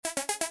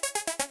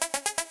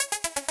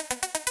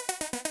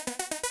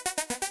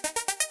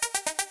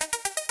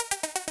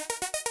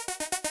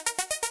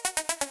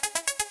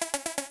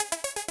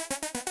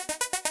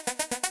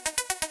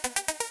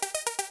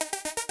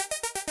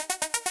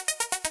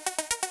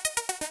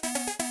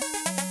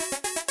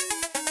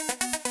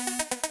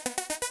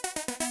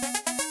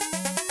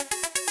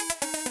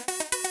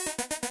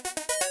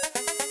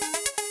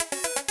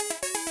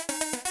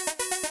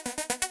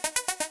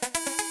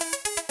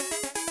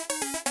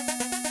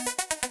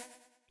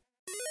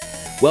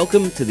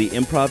Welcome to the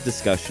Improv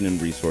Discussion and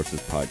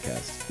Resources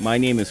Podcast. My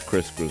name is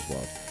Chris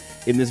Griswold.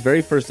 In this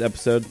very first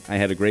episode, I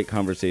had a great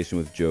conversation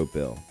with Joe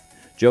Bill.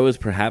 Joe is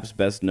perhaps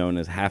best known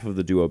as half of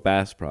the duo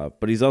Bassprov,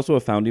 but he's also a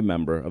founding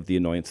member of the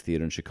Annoyance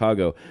Theater in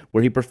Chicago,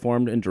 where he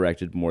performed and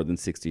directed more than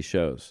 60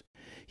 shows.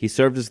 He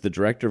served as the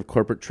director of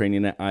corporate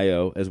training at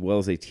I.O., as well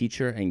as a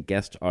teacher and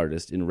guest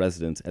artist in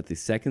residence at the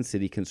Second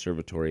City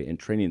Conservatory and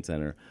Training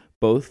Center,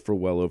 both for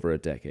well over a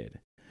decade.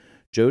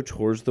 Joe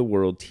tours the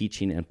world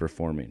teaching and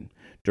performing.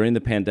 During the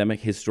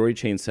pandemic, his story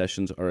chain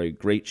sessions are a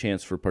great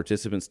chance for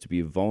participants to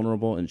be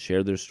vulnerable and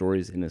share their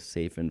stories in a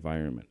safe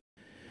environment.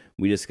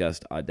 We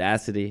discussed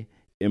audacity,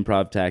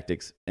 improv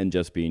tactics, and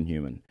just being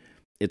human.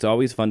 It's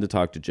always fun to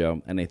talk to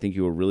Joe, and I think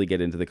you will really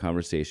get into the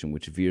conversation,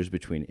 which veers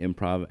between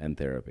improv and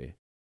therapy.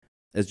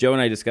 As Joe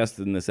and I discussed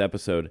in this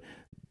episode,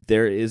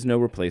 there is no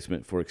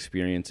replacement for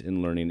experience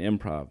in learning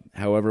improv.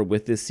 However,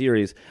 with this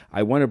series,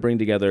 I want to bring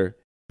together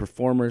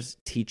performers,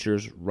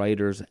 teachers,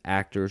 writers,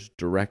 actors,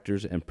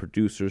 directors, and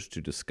producers to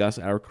discuss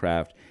our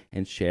craft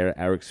and share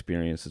our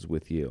experiences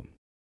with you.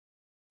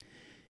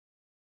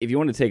 If you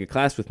want to take a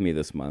class with me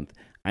this month,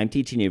 I'm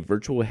teaching a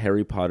virtual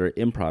Harry Potter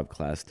improv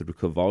class through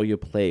Cavalia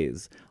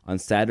Plays on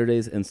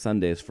Saturdays and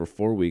Sundays for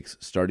 4 weeks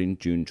starting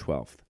June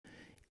 12th.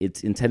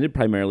 It's intended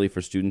primarily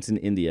for students in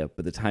India,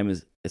 but the time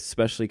is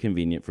especially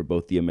convenient for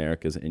both the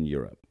Americas and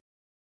Europe.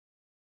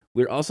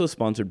 We're also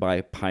sponsored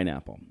by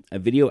Pineapple, a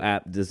video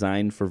app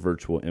designed for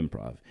virtual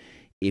improv.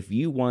 If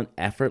you want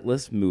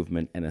effortless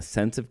movement and a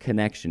sense of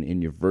connection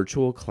in your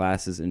virtual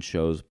classes and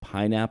shows,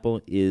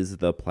 Pineapple is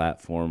the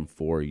platform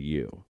for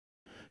you.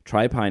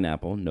 Try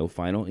Pineapple, no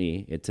final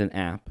E, it's an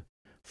app,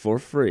 for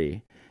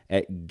free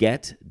at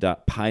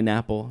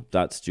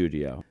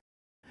get.pineapple.studio.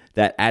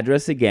 That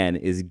address again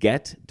is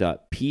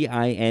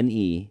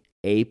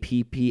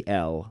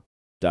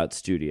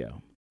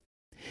get.pineapple.studio.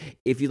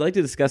 If you'd like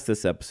to discuss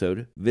this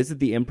episode, visit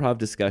the Improv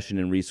Discussion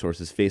and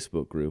Resources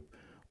Facebook group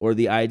or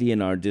the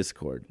IDNR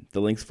Discord.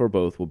 The links for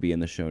both will be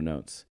in the show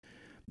notes.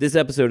 This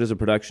episode is a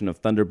production of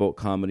Thunderbolt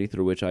Comedy,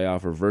 through which I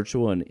offer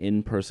virtual and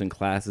in-person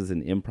classes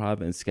in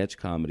improv and sketch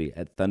comedy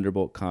at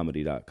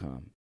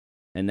thunderboltcomedy.com.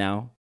 And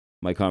now,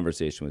 my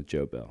conversation with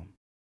Joe Bill.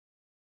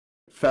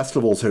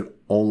 Festivals had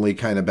only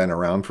kind of been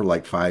around for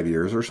like 5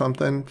 years or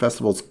something.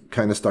 Festivals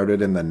kind of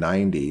started in the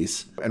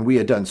 90s. And we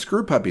had done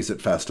Screw Puppies at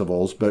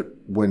festivals, but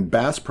when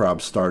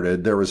Bassprov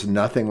started, there was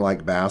nothing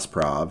like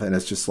Bassprov. And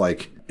it's just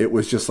like, it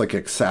was just like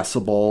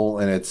accessible.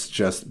 And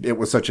it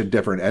was such a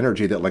different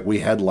energy that like we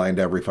headlined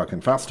every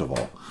fucking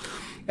festival.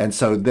 And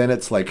so then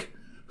it's like,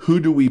 who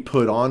do we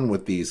put on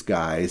with these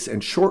guys?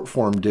 And short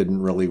form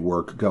didn't really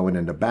work going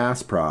into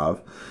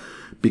Bassprov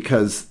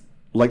because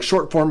like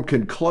short form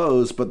could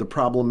close, but the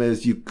problem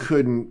is you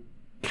couldn't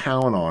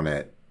count on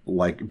it.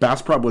 Like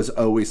Bassprov was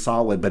always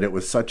solid, but it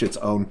was such its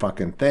own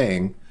fucking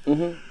thing.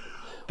 Mm-hmm.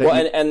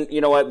 Well, and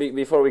you know what?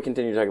 Before we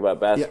continue talking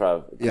about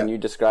Bassprov, can you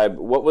describe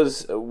what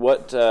was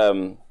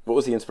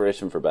the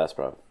inspiration for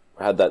Bassprov?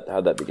 How'd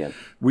that begin?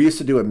 We used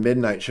to do a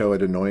midnight show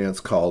at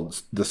Annoyance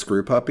called The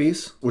Screw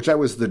Puppies, which I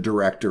was the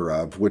director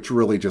of, which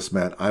really just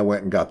meant I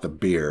went and got the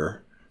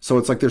beer. So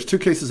it's like there's 2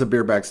 cases of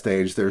beer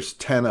backstage. There's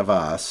 10 of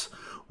us.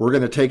 We're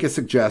going to take a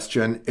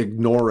suggestion,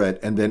 ignore it,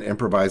 and then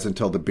improvise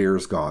until the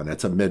beer's gone.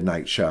 It's a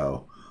midnight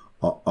show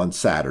on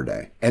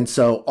Saturday. And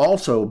so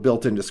also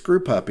built into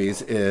Screw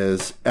Puppies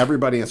is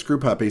everybody in Screw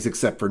Puppies,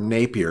 except for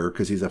Napier,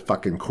 because he's a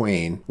fucking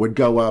queen, would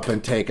go up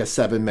and take a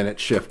 7-minute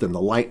shift in the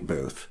light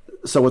booth.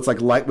 So it's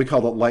like we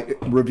call it light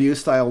review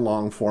style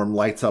long form,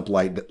 lights up,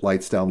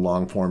 lights down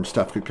long form.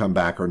 Stuff could come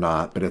back or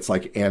not, but it's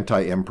like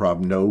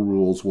anti-improv, no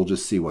rules. We'll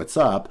just see what's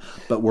up,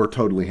 but we're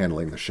totally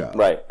handling the show.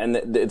 Right. And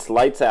it's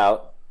lights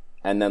out.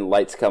 And then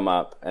lights come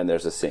up, and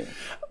there's a scene.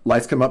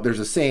 Lights come up, there's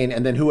a scene,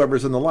 and then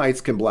whoever's in the lights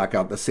can black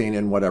out the scene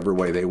in whatever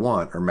way they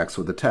want, or mix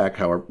with the tech,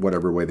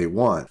 whatever way they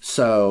want.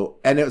 So,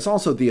 and it's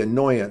also the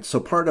annoyance. So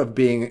part of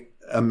being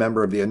a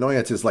member of the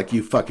Annoyance is like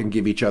you fucking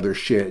give each other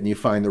shit, and you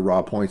find the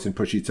raw points and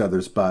push each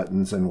other's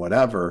buttons and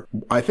whatever.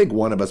 I think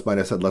one of us might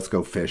have said, let's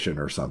go fishing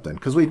or something,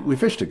 because we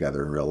fish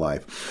together in real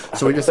life.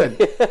 So we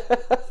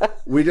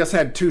just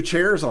had 2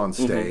 chairs on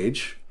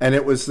stage. Mm-hmm. And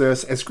it was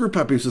this, and Screw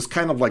Puppies was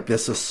kind of like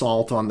this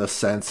assault on the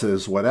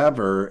senses,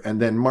 whatever.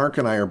 And then Mark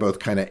and I are both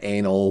kind of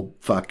anal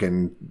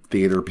fucking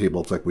theater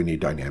people. It's like, we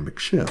need dynamic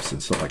shifts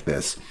and stuff like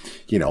this.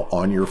 You know,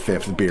 on your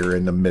 5th beer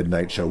in the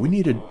midnight show, we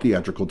need a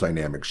theatrical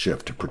dynamic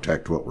shift to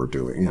protect what we're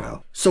doing, you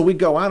know. So we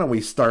go out and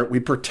we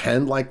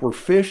pretend like we're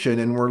fishing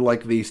and we're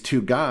like these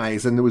 2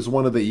 guys. And there was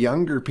one of the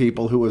younger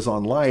people who was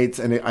on lights.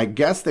 And I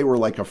guess they were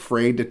like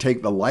afraid to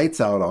take the lights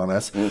out on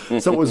us.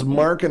 So it was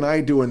Mark and I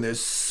doing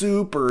this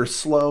super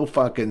slow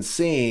fucking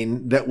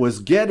scene that was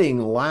getting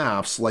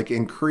laughs like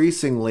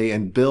increasingly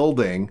and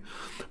building,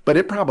 but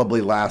it probably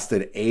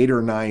lasted 8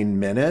 or 9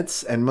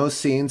 minutes, and most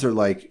scenes are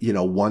like, you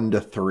know, 1 to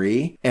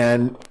 3.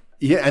 And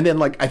then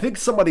like I think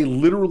somebody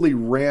literally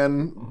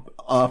ran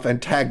off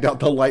and tagged out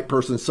the light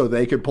person so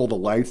they could pull the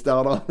lights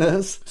down on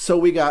us. So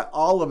we got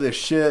all of this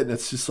shit, and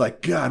it's just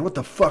like, God, what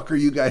the fuck are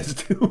you guys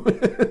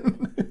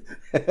doing?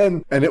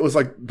 And it was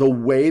like the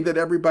way that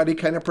everybody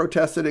kind of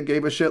protested and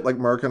gave a shit. Like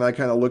Mark and I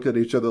kind of looked at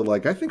each other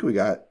like, I think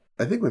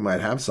we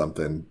might have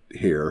something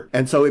here.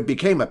 And so it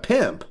became a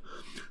pimp.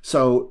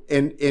 So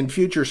in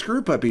future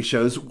Screw Puppy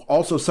shows,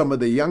 also some of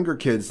the younger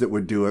kids that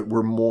would do it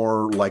were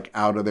more like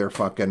out of their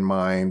fucking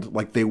mind.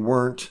 Like they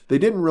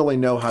didn't really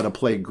know how to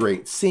play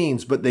great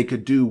scenes, but they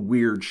could do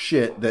weird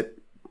shit that,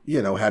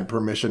 you know, had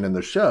permission in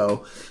the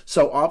show.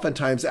 So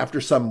oftentimes after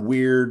some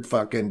weird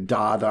fucking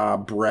Dada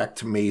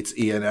Brecht meets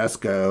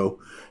Ionesco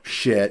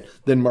shit,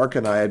 then Mark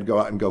and I'd go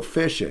out and go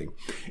fishing.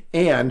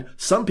 And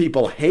some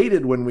people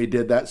hated when we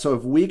did that. So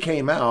if we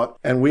came out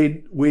and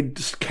we'd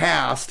just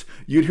cast,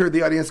 you'd hear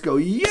the audience go,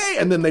 yay!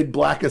 And then they'd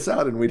black us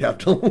out and we'd have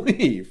to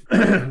leave.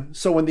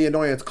 So when The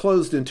Annoyance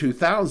closed in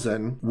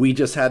 2000, we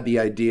just had the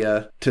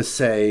idea to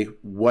say,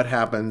 what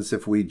happens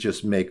if we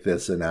just make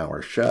this an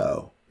hour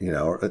show? You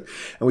know, and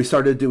we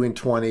started doing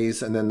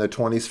 20s, and then the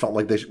 20s felt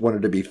like they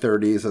wanted to be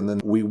 30s, and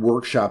then we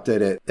workshopped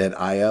it at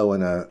I.O.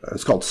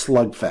 it's called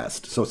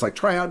Slugfest. So it's like,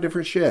 try out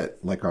different shit,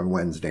 like on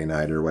Wednesday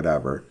night or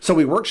whatever. So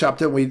we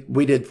workshopped it,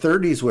 we did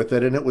 30s with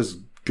it, and it was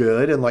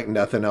good, and like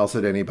nothing else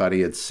that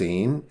anybody had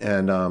seen.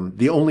 And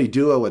the only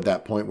duo at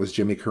that point was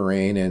Jimmy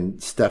Carrane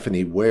and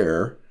Stephanie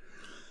Ware.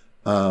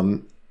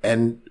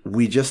 And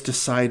we just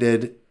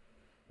decided...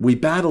 We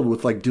battled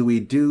with like, do we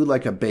do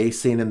like a bass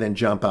scene and then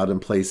jump out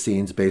and play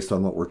scenes based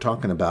on what we're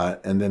talking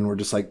about? And then we're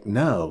just like,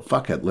 no,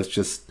 fuck it. Let's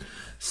just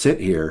sit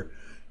here.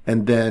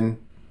 And then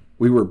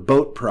we were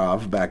boat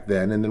prov back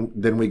then. And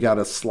then we got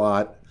a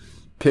slot.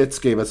 Pitts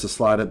gave us a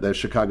slot at the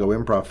Chicago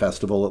Improv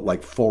Festival at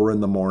like 4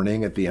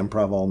 a.m. at the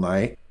Improv all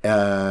night.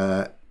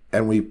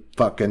 And we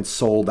fucking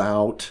sold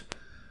out.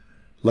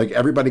 Like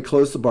everybody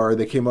closed the bar.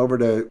 They came over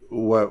to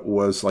what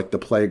was like the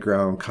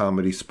Playground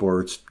Comedy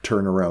Sports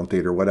Turnaround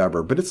Theater,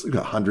 whatever. But it's like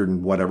 100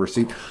 and whatever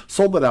seat.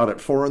 Sold it out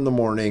at 4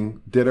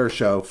 a.m. Did our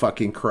show.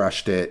 Fucking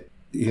crushed it.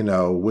 You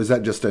know, was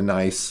that a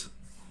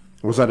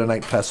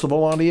night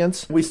festival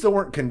audience? We still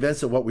weren't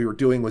convinced that what we were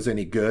doing was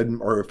any good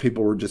or if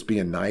people were just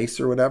being nice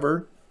or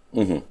whatever.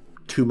 Mm-hmm.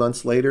 2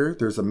 months later,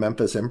 there's a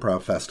Memphis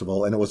Improv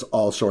Festival and it was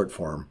all short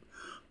form.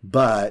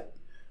 But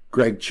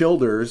Greg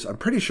Childers, I'm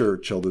pretty sure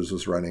Childers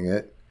was running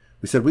it.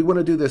 We said, we want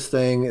to do this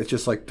thing. It's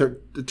just like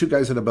two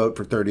guys in a boat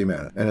for 30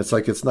 minutes. And it's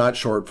like, it's not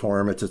short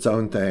form. It's its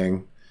own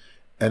thing.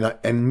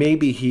 And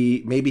maybe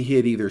he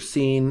had either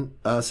seen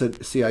us at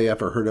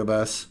CIF or heard of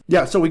us.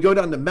 Yeah. So we go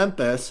down to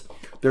Memphis.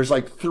 There's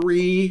like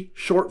 3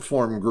 short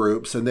form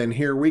groups. And then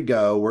here we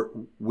go.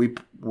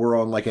 We're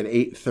on like at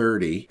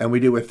 8:30 and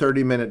we do a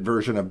 30-minute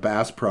version of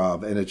Bass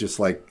Prov. And it's just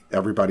like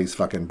everybody's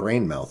fucking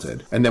brain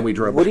melted. And then we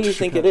drove. What do you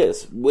think it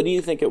is? What do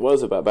you think it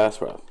was about Bass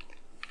Prov?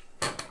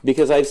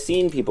 Because I've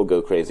seen people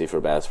go crazy for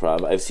Bass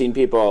Prov. I've seen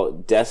people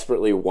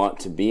desperately want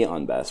to be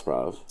on Bass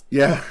Prov.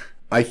 Yeah.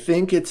 I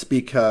think it's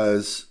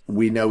because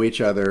we know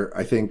each other.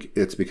 I think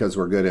it's because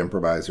we're good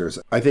improvisers.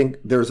 I think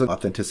there's an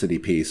authenticity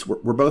piece.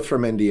 We're both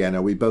from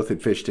Indiana. We both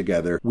had fished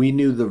together. We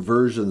knew the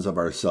versions of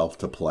ourselves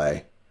to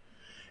play.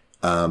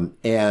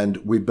 And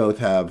we both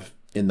have,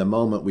 in the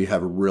moment, we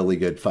have really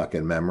good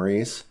fucking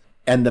memories.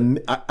 And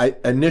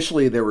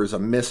initially there was a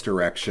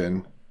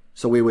misdirection.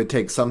 So we would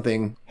take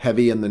something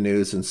heavy in the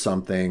news and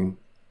something,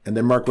 and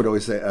then Mark would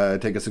always say,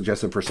 take a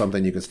suggestion for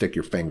something you can stick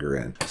your finger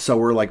in. So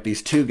we're like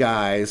these 2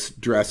 guys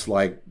dressed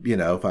like, you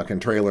know, fucking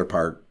trailer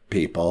park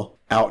people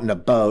out in a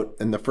boat.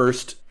 And the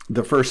first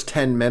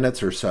 10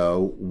 minutes or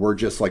so, we're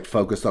just like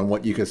focused on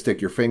what you can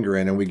stick your finger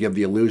in. And we give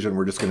the illusion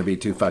we're just going to be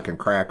 2 fucking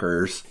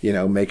crackers, you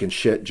know, making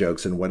shit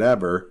jokes and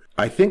whatever.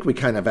 I think we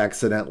kind of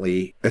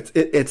accidentally,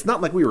 it's not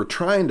like we were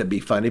trying to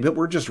be funny, but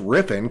we're just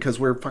riffing because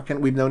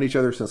we've known each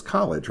other since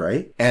college,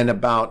 right? And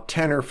about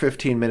 10 or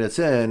 15 minutes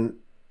in,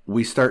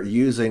 we start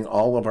using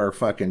all of our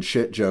fucking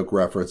shit joke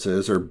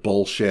references or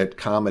bullshit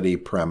comedy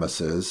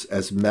premises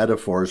as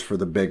metaphors for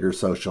the bigger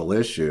social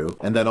issue.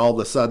 And then all of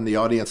a sudden the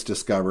audience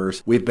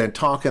discovers we've been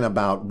talking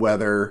about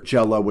whether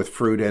Jell-O with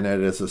fruit in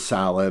it is a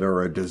salad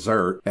or a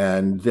dessert.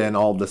 And then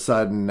all of a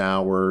sudden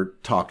now we're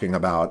talking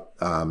about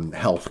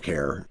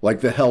healthcare.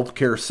 Like the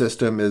healthcare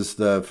system is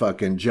the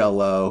fucking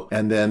Jell-O,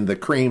 and then the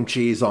cream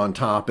cheese on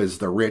top is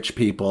the rich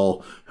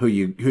people who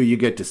you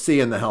get to see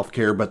in the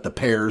healthcare, but the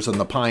pears and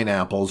the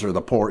pineapples are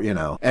the poor, you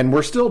know. And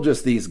we're still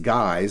just these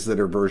guys that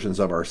are versions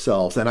of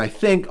ourselves, and I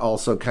think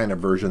also kind of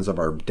versions of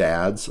our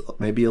dads,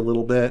 maybe a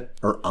little bit,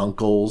 or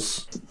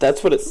uncles.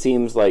 That's what it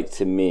seems like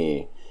to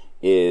me.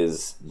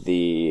 Is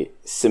the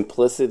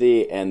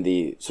simplicity and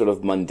the sort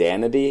of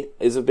mundanity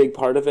is a big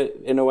part of it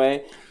in a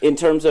way, in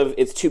terms of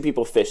it's 2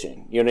 people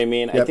fishing. You know what I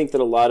mean? Yep. I think that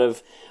a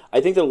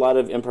lot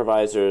of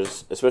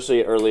improvisers, especially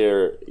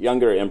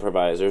younger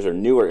improvisers or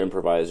newer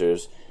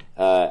improvisers,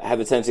 have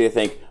the tendency to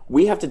think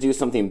we have to do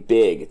something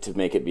big to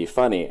make it be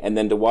funny, and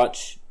then to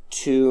watch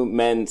 2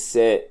 men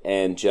sit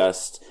and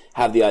just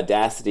have the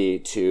audacity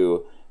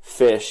to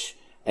fish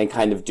and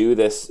kind of do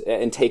this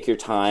and take your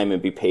time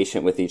and be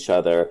patient with each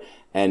other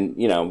and,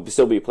 you know,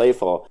 still be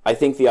playful. I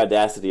think the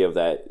audacity of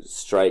that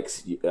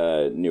strikes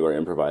newer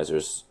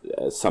improvisers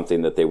as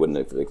something that they wouldn't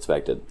have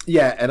expected.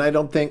 Yeah, and I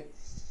don't think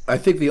I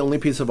think the only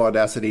piece of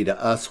audacity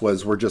to us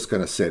was we're just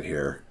going to sit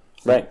here.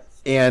 Right.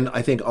 And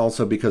I think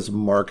also because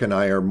Mark and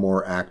I are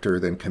more actor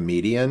than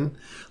comedian,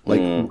 like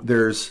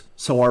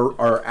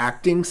our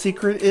acting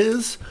secret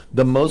is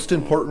the most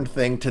important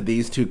thing to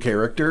these two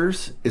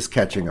characters is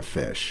catching a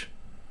fish.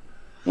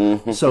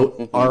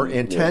 So our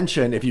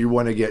intention, if you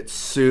want to get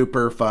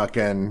super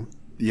fucking,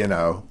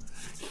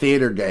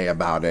 theater gay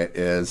about it,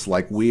 is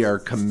like we are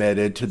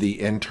committed to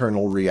the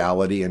internal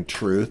reality and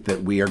truth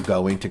that we are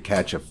going to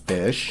catch a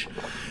fish,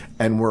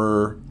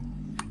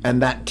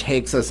 and that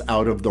takes us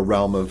out of the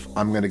realm of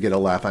I'm going to get a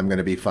laugh, I'm going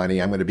to be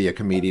funny, I'm going to be a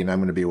comedian, I'm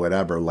going to be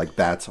whatever. Like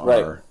that's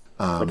our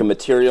like a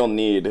material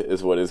need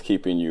is what is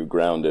keeping you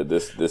grounded.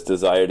 This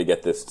desire to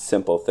get this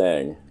simple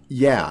thing.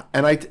 Yeah,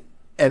 and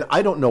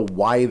I don't know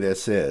why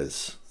this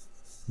is.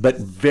 But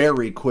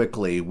very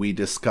quickly, we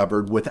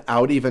discovered,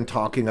 without even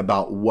talking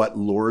about what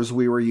lures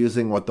we were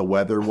using, what the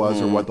weather was,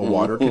 or what the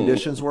water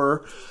conditions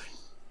were,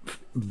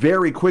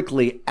 very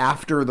quickly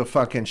after the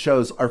fucking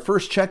shows, our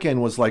first check-in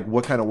was like,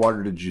 what kind of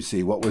water did you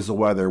see? What was the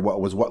weather?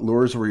 What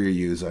lures were you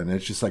using? And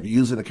it's just like,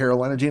 using the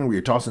Carolina gene where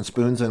you're tossing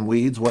spoons and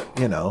weeds,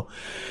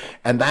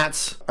 And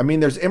there's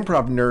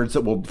improv nerds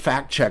that will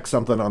fact check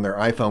something on their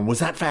iPhone. Was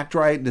that fact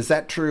right? Is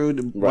that true?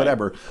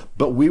 Whatever.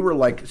 But we were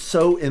like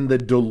so in the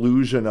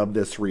delusion of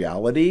this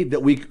reality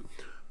that we,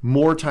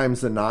 more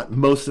times than not,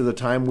 most of the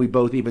time, we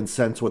both even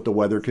sense what the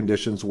weather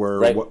conditions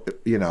were,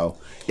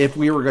 if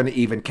we were going to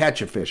even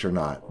catch a fish or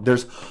not.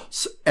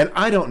 And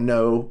I don't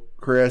know,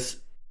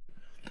 Chris,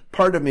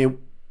 part of me,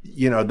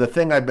 the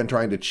thing I've been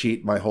trying to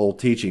cheat my whole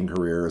teaching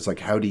career is like,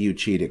 how do you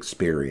cheat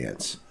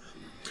experience?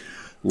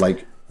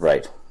 Like,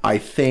 right. I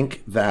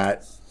think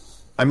that,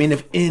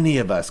 if any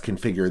of us can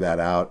figure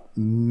that out,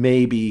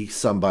 maybe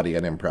somebody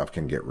at improv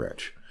can get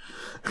rich.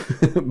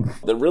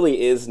 There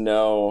really is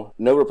no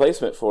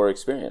replacement for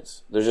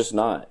experience. There's just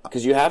not,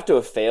 because you have to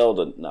have failed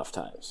enough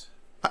times.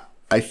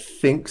 I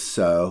think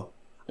so.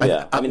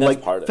 Yeah,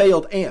 that's part of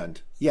failed it.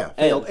 And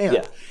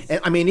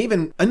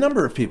even a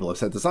number of people have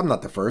said this. I'm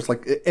not the first.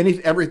 Like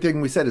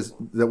everything we said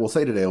that we'll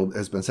say today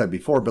has been said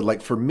before. But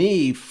like for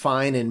me,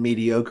 fine and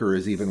mediocre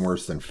is even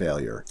worse than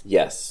failure.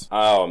 Yes.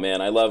 Oh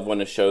man, I love when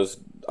a show's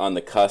on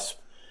the cusp,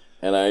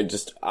 and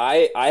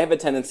I have a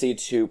tendency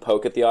to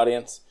poke at the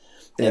audience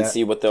and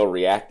see what they'll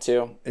react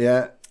to.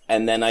 Yeah.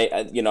 And then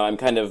I'm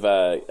kind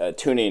of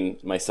tuning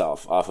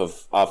myself off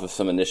of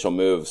some initial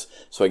moves,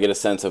 so I get a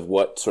sense of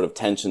what sort of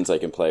tensions I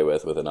can play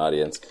with an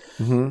audience.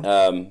 Mm-hmm.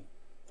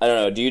 I don't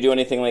know. Do you do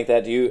anything like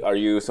that? Are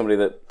you somebody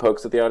that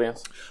pokes at the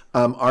audience?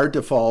 Our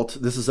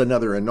default. This is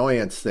another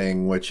annoyance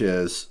thing, which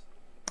is,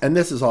 and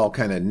this is all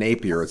kind of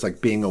Napier. It's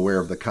like being aware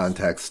of the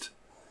context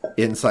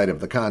inside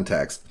of the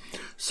context.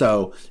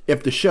 So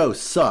if the show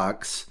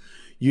sucks,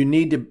 you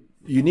need to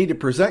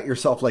present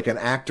yourself like an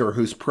actor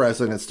who's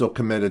present and still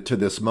committed to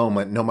this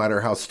moment, no matter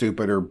how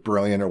stupid or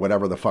brilliant or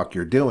whatever the fuck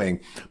you're doing.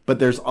 But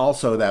there's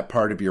also that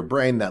part of your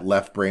brain, that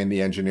left brain,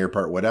 the engineer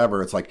part,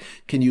 whatever. It's like,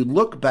 can you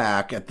look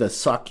back at the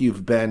suck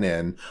you've been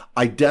in,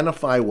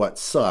 identify what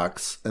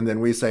sucks, and then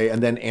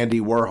and then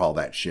Andy Warhol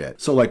that shit.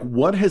 So like,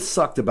 what has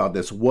sucked about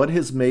this? What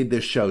has made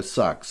this show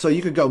suck? So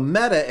you could go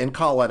meta and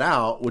call it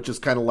out, which is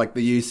kind of like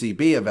the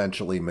UCB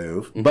eventually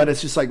move. Mm-hmm. But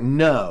it's just like,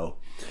 no.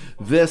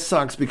 This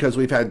sucks because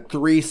we've had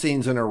 3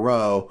 scenes in a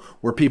row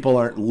where people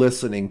aren't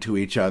listening to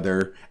each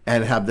other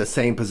and have the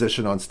same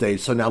position on stage.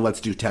 So now let's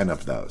do 10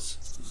 of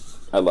those.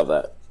 I love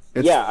that.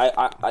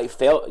 I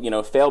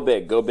fail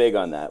big, go big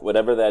on that.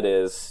 Whatever that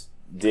is,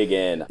 dig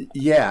in.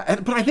 Yeah.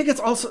 But I think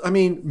it's also,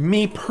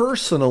 me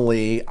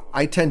personally,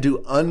 I tend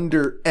to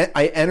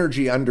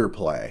energy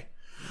underplay.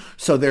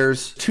 So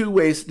there's two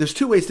ways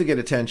to get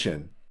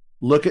attention.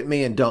 Look at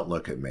me and don't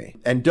look at me.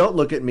 And don't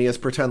look at me is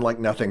pretend like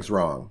nothing's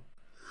wrong.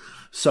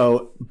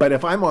 So, but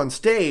if I'm on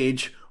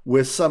stage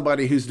with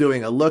somebody who's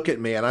doing a look at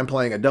me and I'm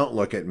playing a don't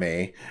look at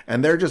me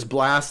and they're just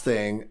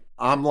blasting,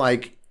 I'm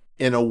like,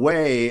 in a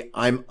way,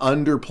 I'm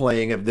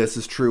underplaying if this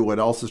is true, what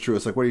else is true.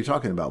 It's like, what are you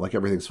talking about? Like,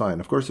 everything's fine.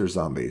 Of course there's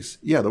zombies.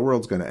 Yeah, the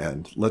world's going to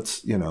end.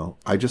 Let's,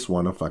 I just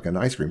want a fucking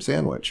ice cream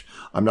sandwich.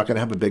 I'm not going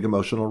to have a big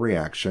emotional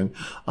reaction.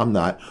 I'm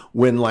not.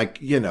 When, like,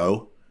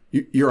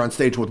 you're on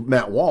stage with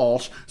Matt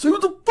Walsh, so what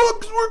the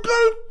fuck's we're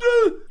going to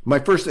do? My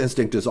first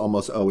instinct is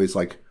almost always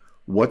like,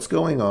 what's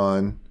going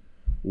on?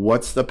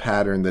 What's the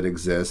pattern that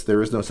exists?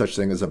 There is no such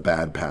thing as a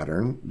bad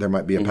pattern. There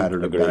might be a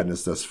pattern of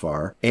badness thus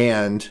far.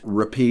 And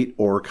repeat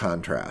or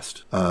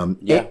contrast.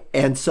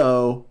 And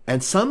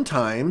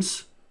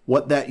sometimes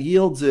what that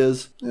yields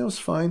is, it was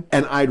fine.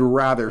 And I'd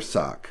rather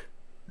suck.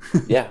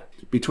 Yeah.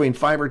 Between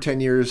 5 or 10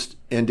 years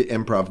into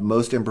improv,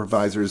 most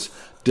improvisers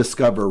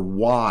discover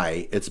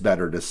why it's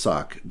better to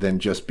suck than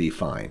just be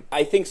fine.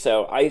 I think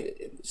so.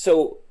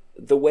 So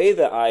the way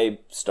that I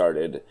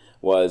started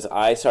was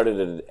I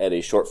started at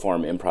a short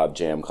form improv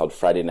jam called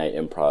Friday Night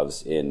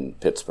Improvs in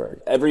Pittsburgh.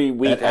 Every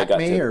week at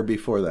Acme or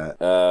before that?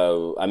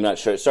 I'm not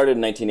sure. It started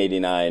in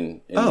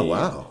 1989 in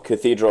the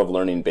Cathedral of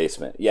Learning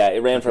basement. Yeah,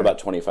 it ran for about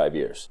 25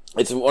 years.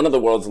 It's one of the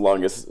world's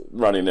longest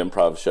running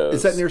improv shows.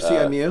 Is that near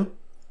CMU?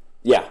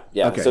 Yeah,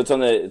 yeah. Okay. So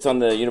it's on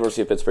the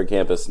University of Pittsburgh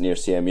campus near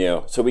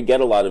CMU. So we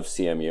get a lot of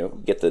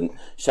CMU. Get the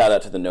shout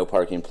out to the no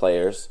parking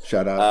players.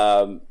 Shout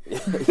out.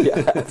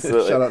 Yeah,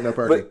 absolutely. Shout out no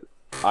parking.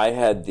 But I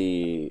had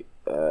the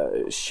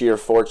sheer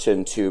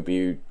fortune to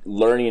be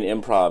learning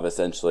improv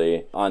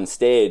essentially on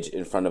stage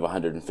in front of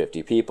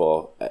 150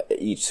 people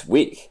each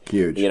week.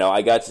 Huge. You know,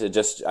 I got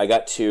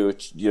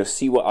to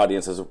see what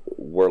audiences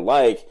were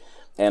like,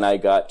 and I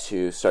got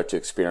to start to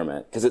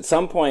experiment. Because at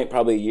some point,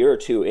 probably a year or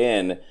two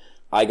in,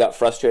 I got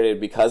frustrated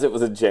because it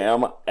was a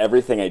jam.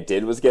 Everything I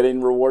did was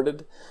getting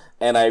rewarded,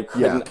 and I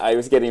couldn't. Yeah. I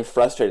was getting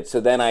frustrated. So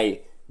then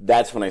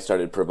that's when I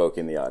started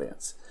provoking the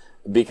audience,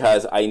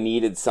 because I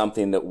needed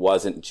something that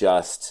wasn't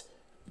just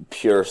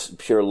pure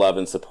love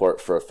and support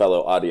for a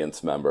fellow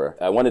audience member.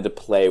 I wanted to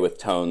play with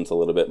tones a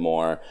little bit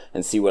more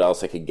and see what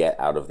else I could get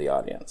out of the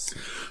audience.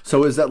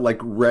 So is that like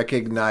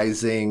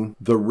recognizing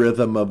the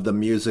rhythm of the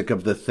music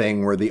of the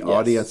thing where the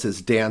audience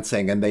is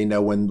dancing and they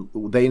know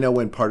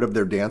when part of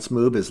their dance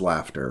move is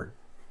laughter?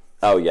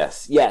 Oh,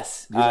 yes.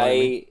 Yes. You know what I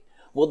mean?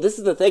 Well, this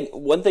is the thing.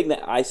 One thing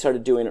that I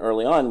started doing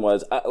early on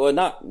was,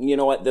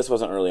 this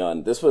wasn't early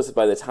on. This was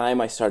by the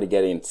time I started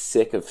getting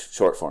sick of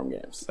short form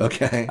games.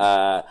 Okay.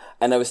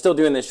 And I was still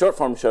doing this short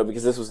form show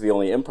because this was the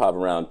only improv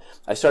around.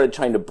 I started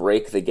trying to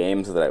break the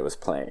games that I was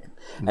playing.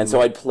 Mm-hmm. And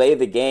so I'd play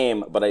the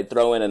game, but I'd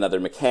throw in another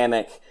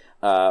mechanic,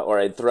 or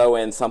I'd throw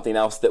in something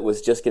else that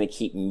was just going to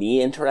keep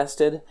me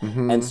interested.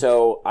 Mm-hmm. And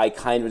so I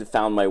kind of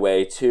found my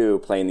way to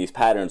playing these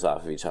patterns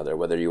off of each other,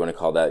 whether you want to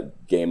call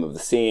that game of the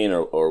scene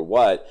or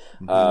what.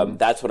 Mm-hmm.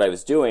 That's what I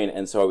was doing.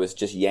 And so I was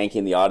just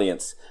yanking the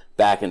audience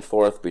back and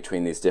forth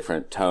between these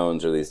different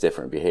tones or these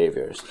different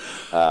behaviors,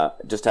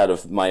 just out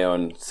of my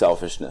own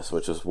selfishness,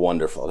 which was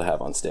wonderful to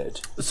have on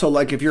stage. So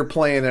like if you're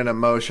playing an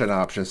emotion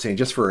option scene,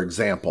 just for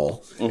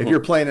example, if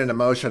you're playing an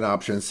emotion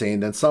option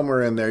scene, then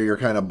somewhere in there you're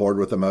kind of bored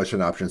with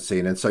emotion option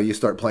scene, and so you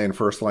start playing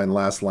first line,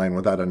 last line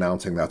without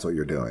announcing that's what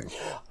you're doing.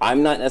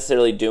 I'm not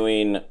necessarily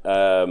doing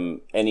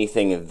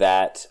anything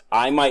that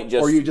I might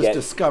just... Or you just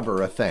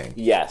discover a thing.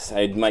 Yes,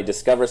 I might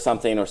discover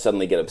something or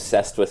suddenly get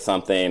obsessed with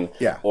something,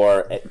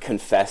 or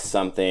confess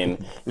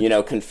something,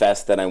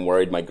 confess that I'm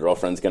worried my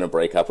girlfriend's going to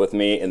break up with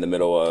me in the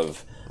middle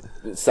of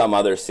some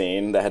other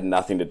scene that had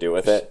nothing to do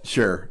with it.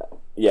 Sure.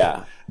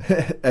 Yeah.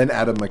 An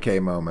Adam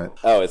McKay moment.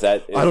 Oh, is I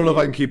don't know if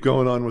I can keep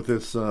going on with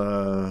this.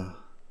 I'm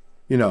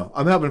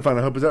having fun.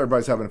 I hope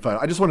everybody's having fun.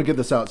 I just want to get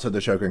this out so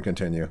the show can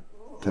continue.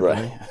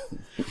 Right.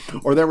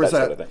 Or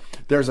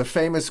there's a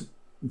famous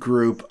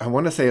group, I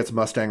want to say it's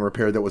Mustang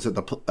Repair, that was at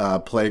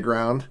the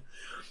playground,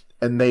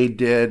 and they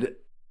did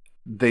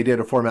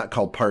a format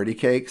called Party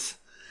Cakes.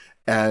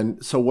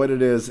 And so what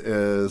it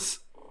is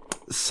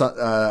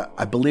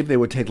I believe they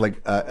would take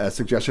like a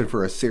suggestion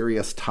for a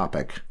serious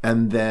topic,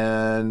 and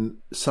then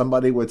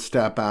somebody would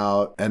step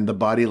out and the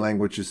body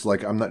language is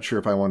like, I'm not sure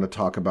if I want to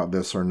talk about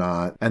this or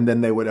not. And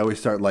then they would always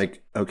start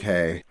like,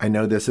 okay, I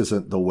know this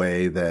isn't the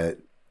way that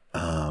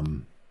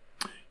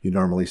you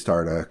normally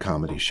start a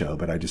comedy show,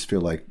 but I just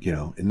feel like,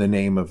 in the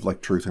name of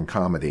like truth and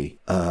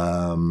comedy,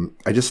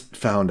 I just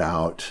found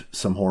out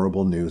some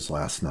horrible news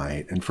last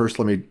night. And first,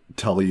 let me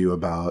tell you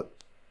about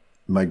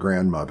my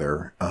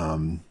grandmother.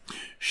 And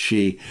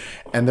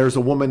there's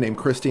a woman named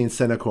Christine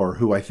Senecor,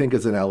 who I think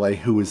is in LA,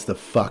 who is the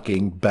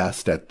fucking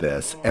best at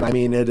this. And I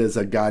mean, it is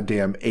a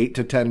goddamn 8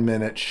 to 10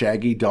 minute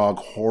shaggy dog,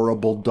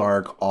 horrible,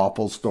 dark,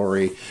 awful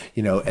story,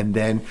 and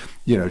then,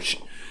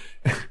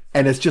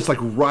 and it's just like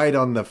right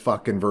on the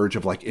fucking verge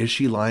of like, is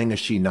she lying? Is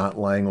she not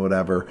lying?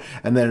 Whatever.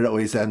 And then it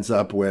always ends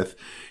up with,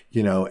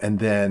 and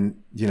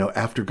then,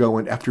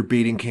 after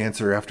beating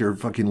cancer, after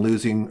fucking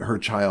losing her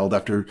child,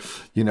 after,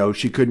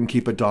 she couldn't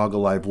keep a dog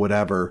alive,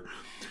 whatever,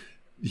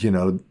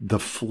 the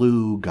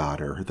flu got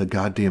her, the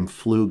goddamn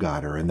flu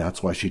got her. And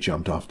that's why she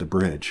jumped off the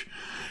bridge.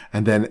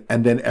 And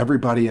then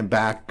everybody in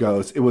back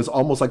goes, it was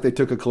almost like they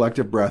took a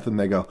collective breath and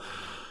they go,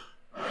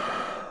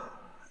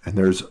 and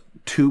there's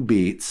 2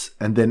 beats,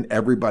 and then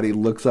everybody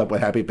looks up with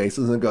happy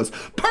faces and goes,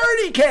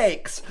 "Party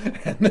cakes!"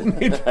 And then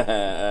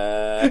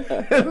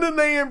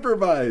they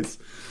improvise.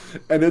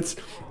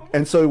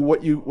 And so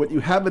what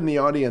you have in the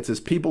audience is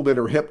people that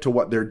are hip to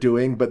what they're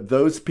doing, but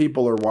those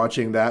people are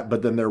watching that,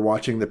 but then they're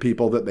watching the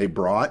people that they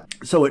brought.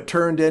 So it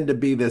turned into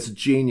be this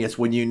genius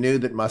when you knew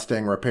that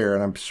Mustang Repair,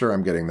 and I'm sure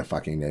I'm getting the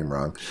fucking name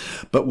wrong,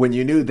 but when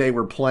you knew they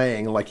were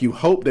playing, like you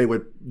hoped they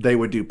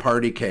would do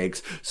Party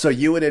Cakes. So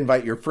you would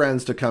invite your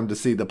friends to come to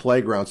see the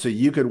playground so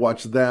you could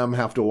watch them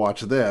have to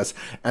watch this.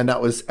 And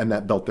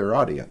that built their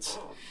audience.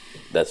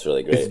 That's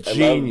really great. It's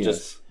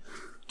genius.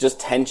 Just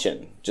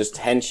tension.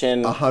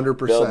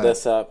 100%. Build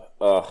this up.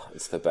 Oh,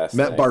 it's the best.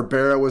 Matt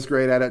Barbera was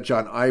great at it.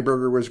 John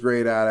Iberger was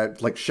great at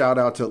it. Like, shout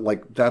out to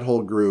like that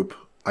whole group.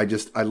 I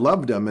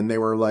loved them. And they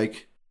were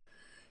like,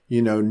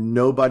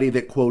 nobody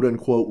that quote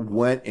unquote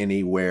went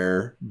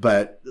anywhere,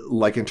 but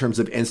like in terms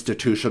of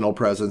institutional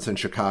presence in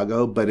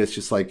Chicago. But it's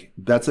just like,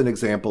 that's an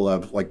example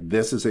of like,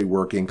 this is a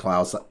working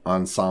class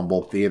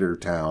ensemble theater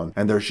town.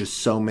 And there's just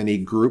so many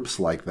groups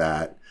like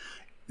that.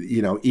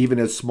 Even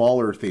as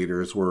smaller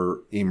theaters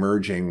were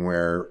emerging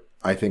where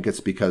I think it's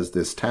because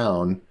this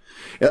town,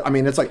 I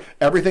mean, it's like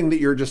everything that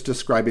you're just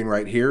describing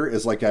right here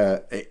is like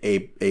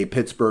a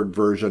Pittsburgh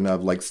version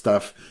of like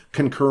stuff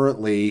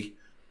concurrently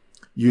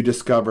you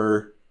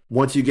discover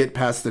once you get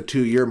past the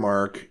 2-year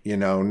mark, you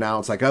know, now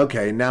it's like,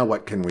 okay, now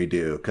what can we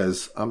do?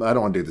 Because I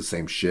don't want to do the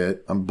same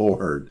shit. I'm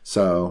bored.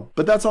 So,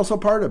 but that's also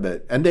part of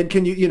it. And then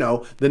can you, you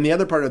know, then the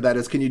other part of that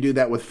is, can you do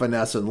that with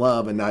finesse and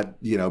love and not,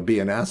 you know, be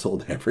an asshole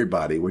to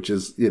everybody, which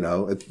is, you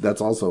know,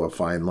 that's also a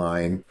fine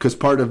line. Because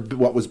part of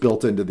what was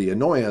built into the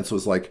annoyance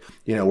was like,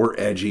 you know, we're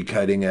edgy,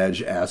 cutting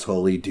edge,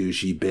 assholey,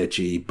 douchey,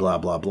 bitchy, blah,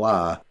 blah,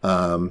 blah.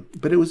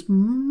 But it was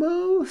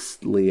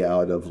mostly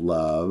out of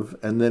love.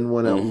 And then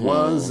when it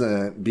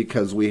wasn't,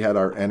 because we had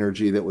our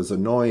energy that was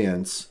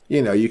annoyance,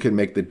 you know, you can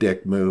make the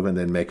dick move and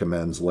then make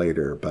amends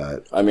later.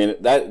 But I mean,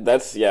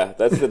 that's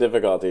the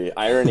difficulty.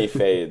 Irony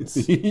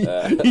fades.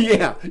 Yeah.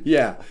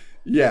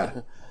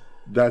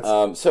 That's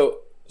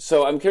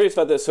so I'm curious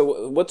about this.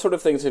 So what sort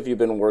of things have you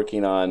been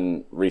working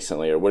on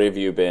recently, or what have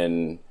you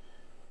been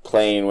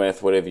playing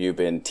with? What have you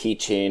been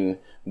teaching?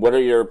 What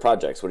are your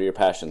projects? What are your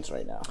passions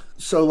right now?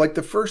 So, like,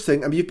 the first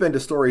thing, I mean, you've been to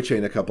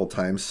StoryChain a couple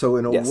times. So,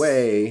 in a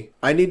way,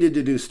 I needed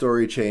to do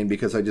StoryChain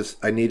because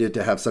I needed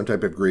to have some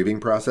type of grieving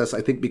process.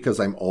 I think because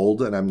I'm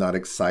old and I'm not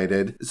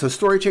excited. So,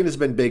 StoryChain has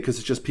been big because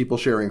it's just people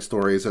sharing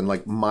stories. And,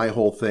 like, my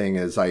whole thing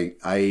is I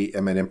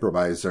am an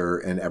improviser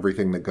and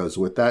everything that goes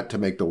with that to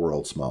make the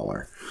world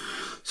smaller.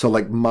 So,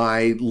 like,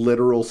 my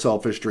literal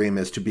selfish dream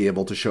is to be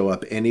able to show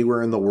up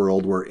anywhere in the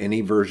world where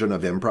any version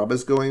of improv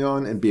is going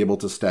on and be able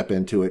to step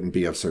into it and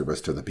be of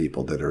service to the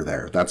people that are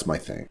there. That's my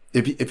thing.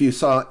 If you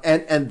saw,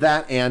 and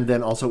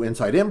then also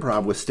Inside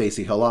Improv with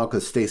Stacey Halal,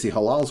 because Stacey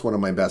Halal is one of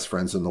my best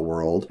friends in the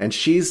world. And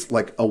she's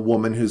like a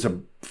woman who's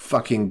a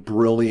fucking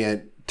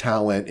brilliant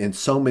talent in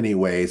so many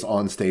ways,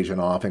 on stage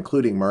and off,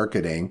 including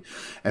marketing.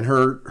 And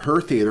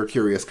her theater,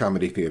 Curious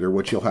Comedy Theater,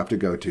 which you'll have to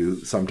go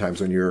to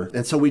sometimes when you're...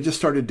 And so we just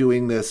started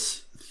doing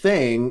this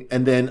thing,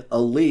 and then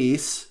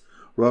Elise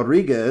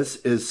Rodriguez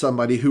is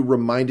somebody who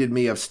reminded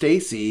me of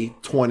Stacy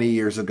 20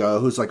 years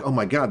ago, who's like, oh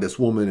my God, this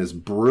woman is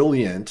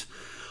brilliant.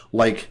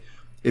 Like,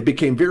 it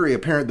became very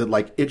apparent that,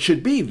 like, it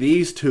should be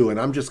these two,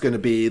 and I'm just going to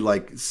be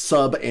like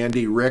sub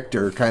Andy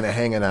Richter kind of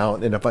hanging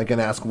out, and if I can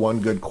ask one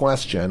good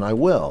question, I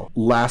will.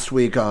 Last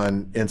week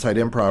on Inside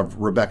Improv,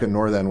 Rebecca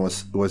Northern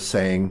was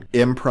saying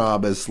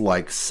improv is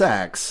like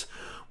sex.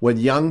 When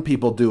young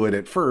people do it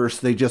at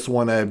first, they just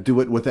want to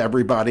do it with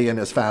everybody and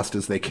as fast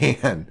as they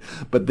can.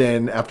 But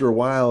then after a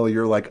while,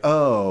 you're like,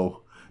 oh,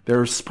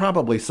 there's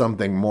probably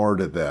something more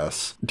to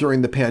this.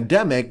 During the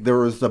pandemic, there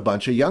was a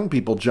bunch of young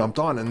people jumped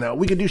on, and now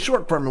we could do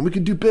short form, and we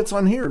could do bits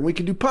on here, and we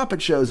could do puppet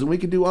shows, and we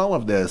could do all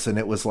of this. And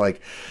it was like,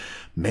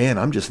 man,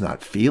 I'm just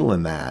not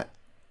feeling that.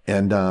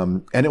 And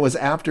it was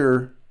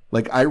after...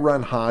 Like, I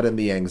run hot in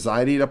the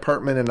anxiety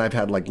department, and I've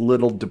had, like,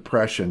 little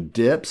depression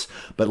dips.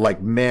 But,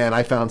 like, man,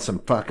 I found some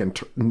fucking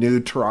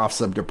new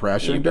troughs of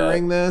depression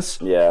during this.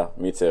 Yeah,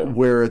 me too.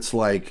 Where it's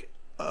like,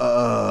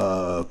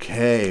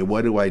 okay,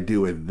 what do I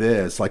do with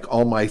this? Like,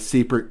 all my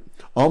secret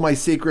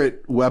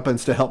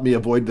weapons to help me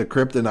avoid the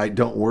kryptonite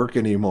don't work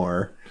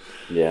anymore.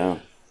 Yeah.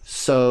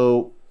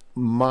 So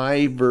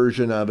my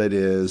version of it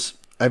is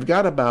I've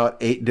got about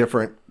 8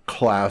 different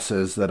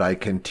classes that I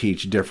can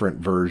teach different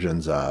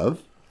versions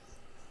of.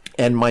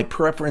 And my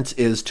preference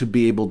is to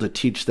be able to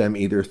teach them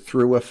either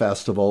through a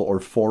festival or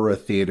for a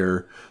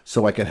theater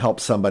so I can help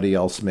somebody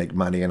else make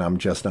money, and I'm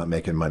just not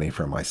making money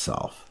for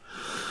myself.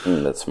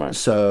 That's smart.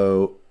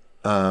 So,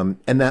 and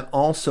that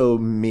also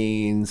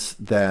means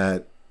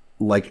that,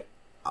 like,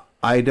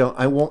 I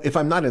won't, if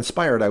I'm not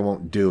inspired, I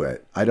won't do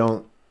it. I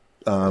don't,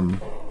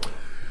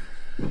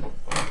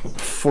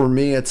 for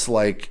me, it's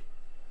like,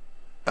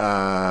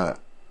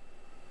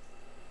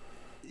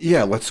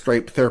 yeah, let's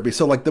scrape therapy.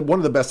 So, like, one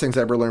of the best things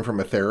I ever learned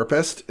from a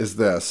therapist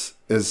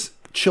is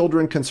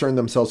children concern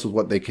themselves with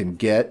what they can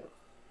get,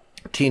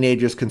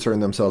 teenagers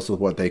concern themselves with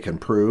what they can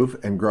prove,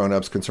 and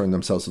grown-ups concern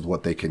themselves with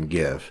what they can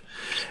give.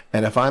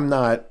 And if I'm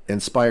not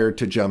inspired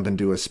to jump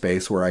into a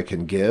space where I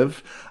can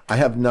give, I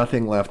have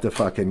nothing left to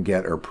fucking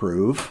get or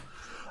prove.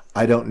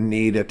 I don't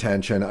need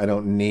attention. I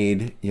don't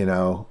need,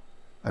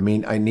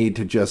 I need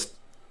to just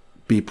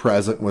be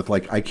present with,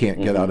 like, I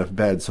can't get out of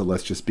bed, so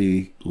let's just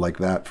be like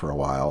that for a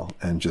while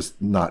and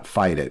just not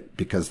fight it,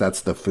 because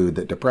that's the food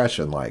that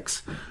depression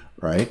likes,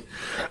 right?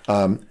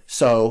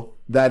 So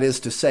that is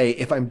to say,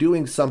 if I'm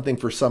doing something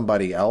for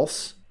somebody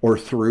else or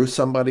through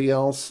somebody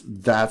else,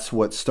 that's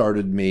what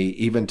started me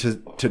even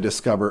to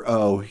discover,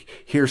 oh,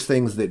 here's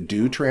things that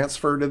do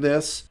transfer to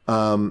this.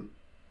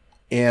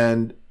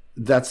 And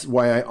that's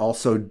why I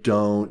also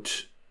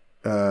don't,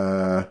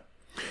 I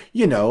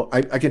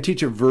can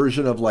teach a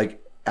version of, like,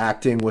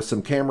 acting with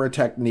some camera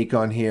technique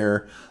on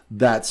here.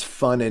 That's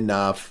fun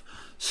enough.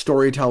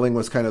 Storytelling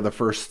was kind of the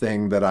first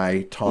thing that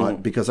I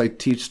taught because I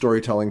teach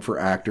storytelling for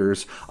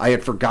actors. I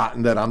had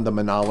forgotten that I'm the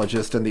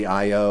monologist in the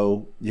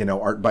IO,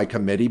 art by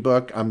committee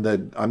book. I'm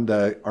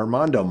the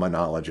Armando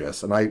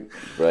monologist. And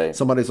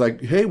somebody's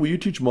like, hey, will you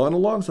teach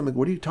monologues? I'm like,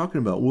 what are you talking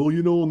about? Well,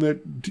 on the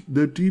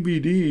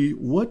DVD,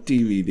 what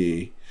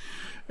DVD?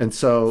 And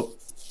so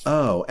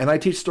Oh, and I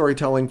teach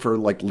storytelling for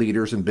like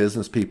leaders and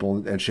business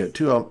people and shit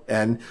too.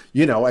 And,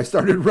 you know, I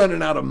started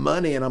running out of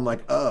money and I'm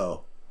like,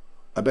 oh,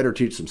 I better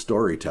teach some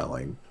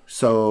storytelling.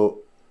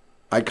 So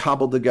I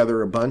cobbled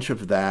together a bunch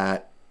of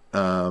that.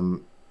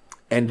 And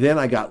then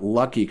I got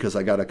lucky because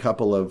I got a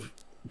couple of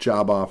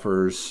job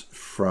offers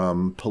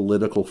from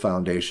political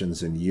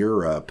foundations in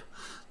Europe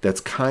that's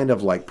kind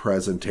of like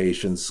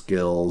presentation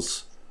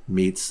skills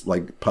meets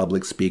like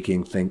public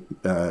speaking,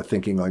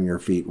 thinking on your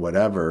feet,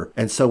 whatever.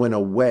 And so in a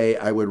way,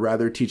 I would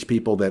rather teach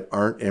people that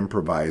aren't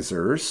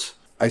improvisers.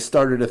 I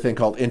started a thing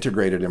called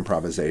Integrated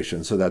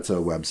Improvisation. So that's a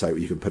website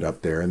you can put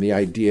up there. And the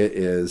idea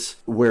is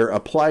where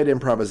applied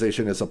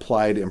improvisation is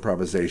applied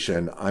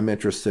improvisation, I'm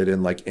interested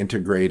in like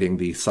integrating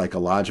the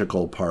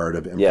psychological part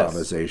of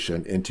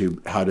improvisation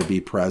into how to be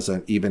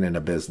present, even in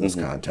a business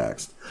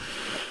context.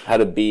 How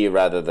to be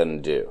rather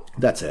than do.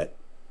 That's it.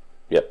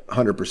 Yep.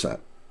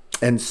 100%.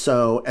 And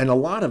so, and a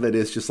lot of it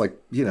is just like,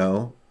 you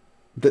know,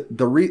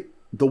 the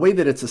way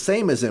that it's the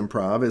same as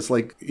improv is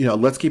like, you know,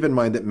 let's keep in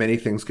mind that many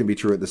things can be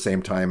true at the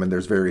same time and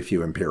there's very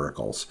few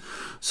empiricals.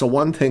 So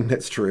one thing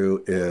that's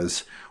true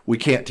is we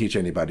can't teach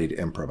anybody to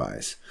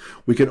improvise.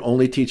 We can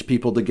only teach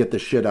people to get the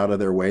shit out of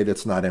their way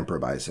that's not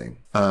improvising.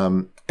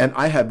 And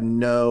I have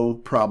no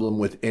problem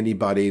with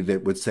anybody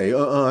that would say,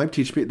 I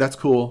teach people. That's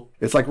cool.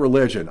 It's like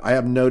religion. I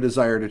have no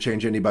desire to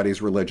change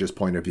anybody's religious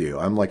point of view.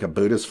 I'm like a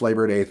Buddhist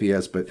flavored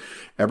atheist, but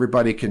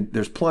everybody can,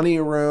 there's plenty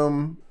of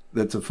room.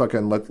 That's a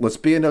fucking, let's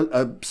be in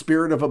a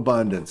spirit of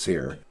abundance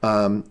here.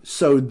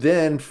 So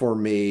then for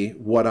me,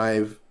 what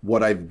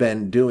I've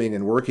been doing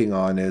and working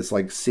on is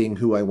like seeing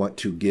who I want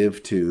to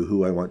give to,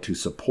 who I want to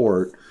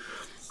support.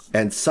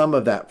 And some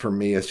of that for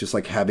me is just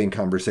like having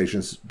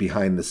conversations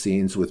behind the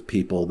scenes with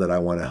people that I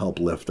want to help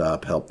lift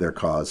up, help their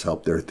cause,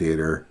 help their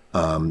theater.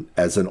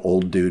 As an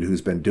old dude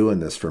who's been doing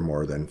this for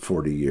more than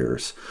 40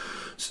 years.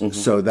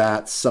 So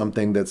that's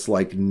something that's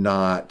like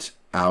not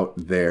out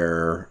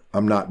there.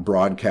 I'm not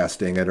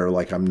broadcasting it or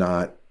like I'm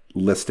not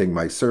listing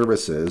my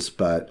services,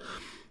 but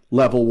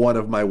level 1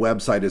 of my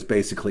website is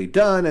basically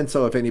done. And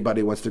so if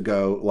anybody wants to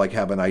go like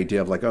have an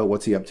idea of like, oh,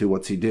 what's he up to?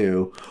 What's he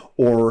do?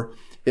 Or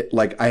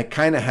like I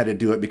kind of had to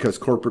do it because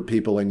corporate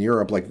people in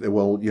Europe, like,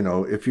 well, you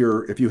know, if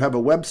you have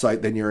a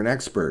website, then you're an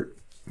expert.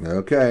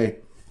 Okay.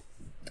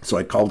 So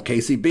I called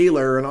Casey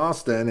Beeler in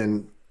Austin,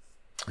 and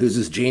who's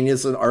this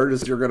genius and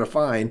artist you're going to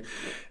find.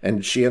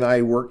 And she and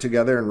I worked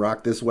together and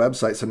rocked this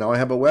website. So now I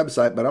have a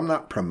website, but I'm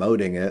not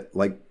promoting it.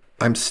 Like,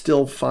 I'm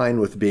still fine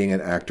with being an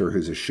actor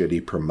who's a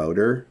shitty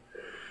promoter.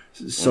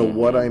 So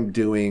what I'm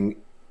doing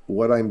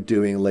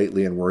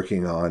lately and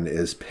working on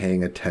is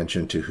paying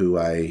attention to who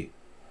I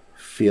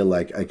feel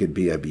like I could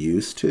be of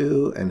use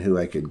to and who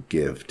I could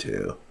give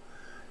to,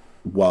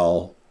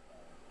 while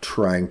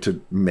trying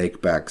to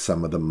make back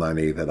some of the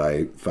money that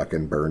I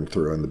fucking burned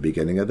through in the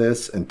beginning of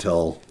this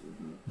until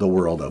the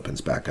world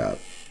opens back up.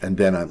 And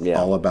then I'm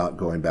all about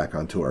going back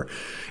on tour.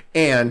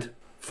 And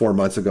 4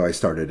 months ago, I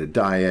started a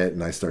diet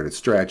and I started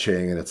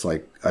stretching, and it's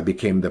like I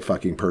became the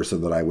fucking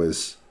person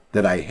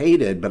that I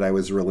hated, but I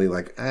was really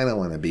like, I don't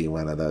want to be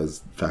one of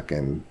those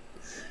fucking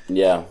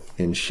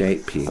in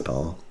shape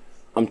people.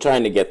 I'm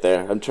trying to get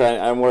there.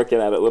 I'm working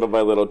at it little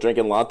by little,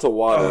 drinking lots of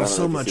water. Oh,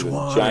 so much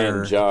water.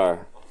 Giant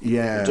jar.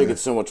 Yeah. I'm drinking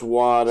so much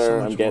water.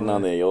 I'm getting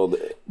on the old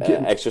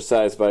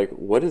exercise bike.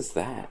 What is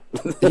that?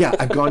 Yeah,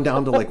 I've gone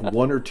down to like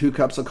 1 or 2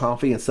 cups of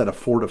coffee instead of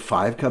 4 to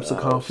 5 cups of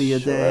coffee a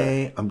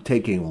day. I'm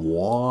taking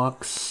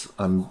walks.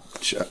 I'm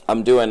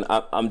doing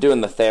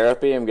the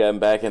therapy. I'm getting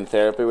back in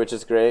therapy, which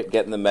is great.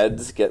 Getting the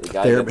meds. Get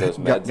those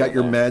meds. Got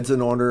your meds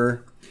in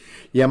order.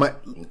 Yeah,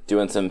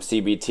 doing some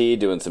CBT,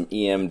 doing some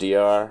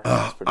EMDR.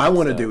 I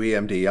want to do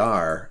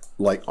EMDR.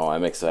 Like,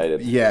 I'm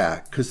excited. Yeah,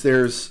 because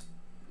there's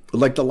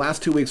like the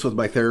last 2 weeks with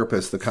my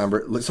therapist.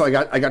 So I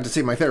got to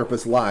see my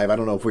therapist live. I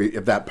don't know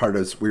if that part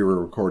is we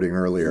were recording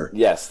earlier.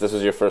 Yes, this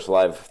was your first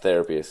live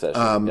therapy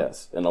session.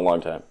 Yes, in a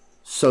long time.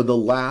 So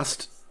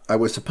I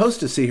was supposed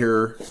to see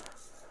her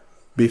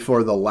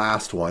before the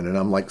last one, and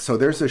I'm like, so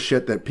there's this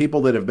shit that people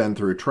that have been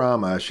through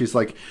trauma. She's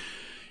like,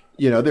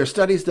 you know, there's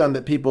studies done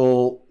that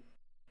people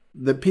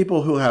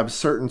who have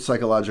certain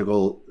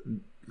psychological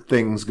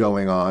things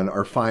going on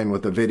are fine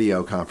with the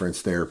video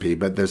conference therapy,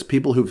 but there's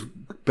people who've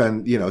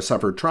been, you know,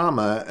 suffered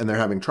trauma and they're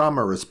having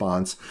trauma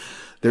response.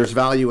 There's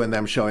value in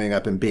them showing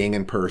up and being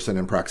in person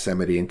and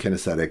proximity and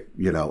kinesthetic,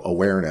 you know,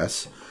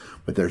 awareness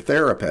with their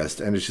therapist.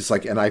 And it's just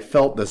like, and I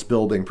felt this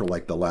building for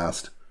like the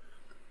last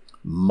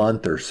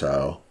month or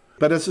so,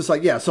 but it's just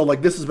like, yeah. So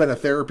like, this has been a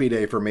therapy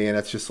day for me, and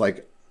it's just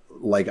like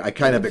I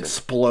kind of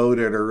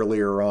exploded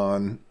earlier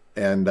on,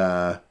 and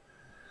I've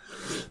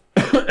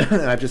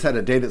just had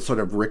a day that sort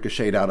of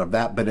ricocheted out of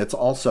that. But it's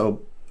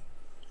also,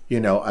 you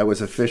know, I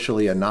was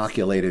officially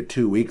inoculated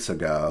 2 weeks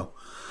ago.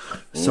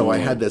 So I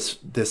had this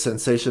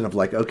sensation of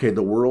like, okay,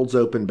 the world's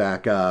opened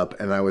back up,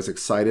 and I was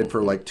excited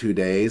for like 2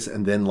 days,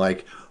 and then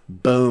like,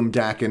 boom,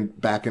 back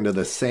into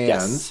the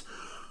sands.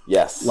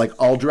 Yes. Like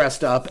all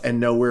dressed up and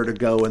nowhere to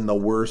go in the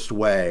worst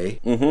way.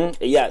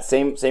 Mm-hmm. Yeah,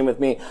 same with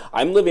me.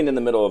 I'm living in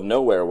the middle of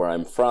nowhere where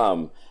I'm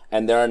from,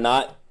 and there are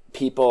not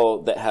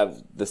people that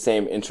have the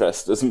same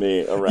interest as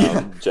me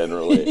around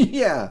generally.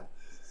 Yeah.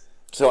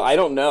 So I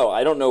don't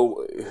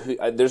know.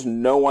 There's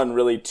no one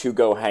really to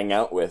go hang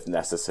out with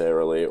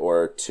necessarily,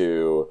 or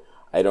to,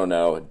 I don't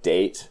know,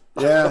 date.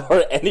 Yeah.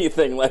 Or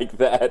anything like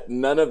that.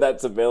 None of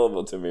that's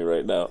available to me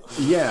right now.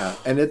 Yeah.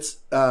 And it's,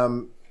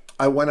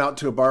 I went out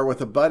to a bar with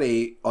a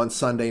buddy on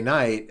Sunday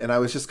night, and I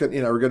was just going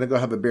to, we're going to go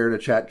have a beer to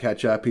chat,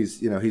 catch up.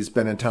 He's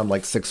been in town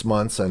like 6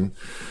 months, and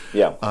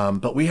yeah.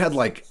 But we had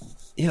like,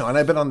 and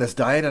I've been on this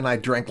diet, and I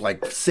drank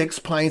like 6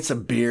 pints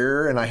of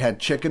beer, and I had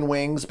chicken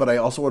wings, but I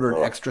also ordered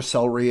extra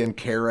celery and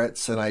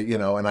carrots, and I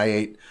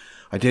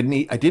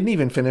didn't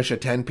even finish a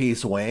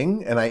 10-piece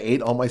wing, and I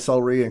ate all my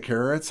celery and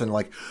carrots, and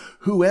like,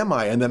 who am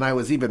I? And then I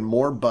was even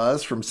more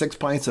buzzed from 6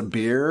 pints of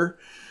beer.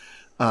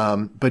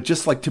 But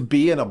just like to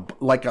be in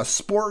a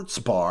sports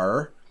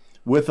bar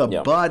with a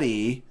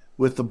buddy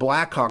with the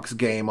Blackhawks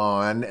game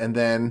on, and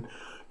then,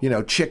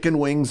 chicken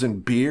wings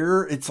and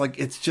beer. It's like,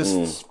 it's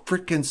just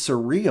freaking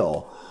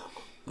surreal.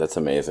 That's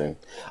amazing.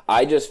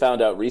 I just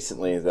found out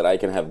recently that I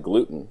can have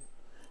gluten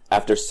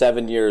after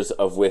 7 years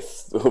of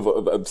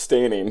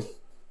abstaining.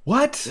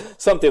 What?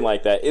 Something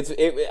like that.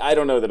 I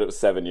don't know that it was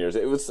 7 years.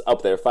 It was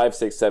up there, 5,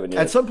 6, 7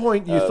 years. At some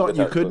point, you thought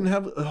you couldn't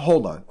have.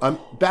 Hold on, I'm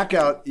back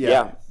out.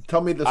 Yeah. Tell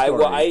me the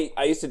story.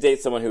 I used to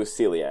date someone who was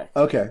celiac.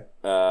 Okay.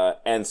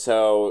 And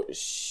so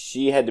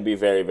she had to be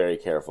very, very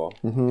careful.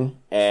 Mm-hmm.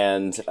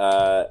 And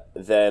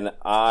then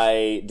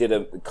I did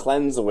a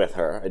cleanse with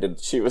her.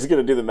 She was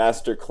going to do the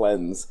master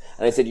cleanse.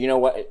 And I said, you know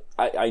what?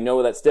 I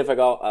know that's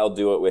difficult. I'll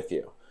do it with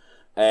you.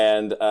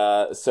 And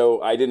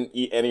so I didn't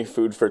eat any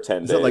food for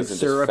 10 days. Is it like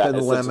syrup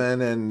and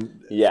lemon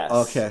and... Yes.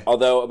 Okay.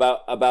 Although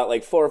about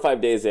like 4 or 5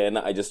 days in,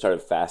 I just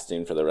started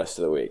fasting for the rest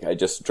of the week. I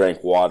just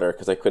drank water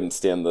because I couldn't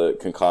stand the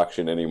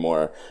concoction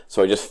anymore.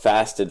 So I just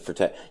fasted for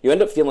 10... You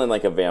end up feeling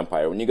like a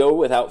vampire. When you go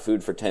without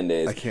food for 10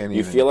 days,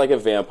 you feel like a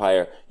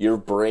vampire. Your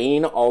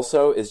brain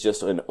also is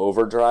just in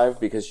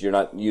overdrive because you're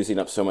not using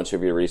up so much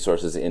of your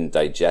resources in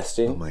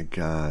digesting. Oh my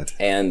God.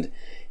 And...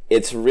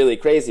 it's really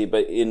crazy,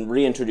 but in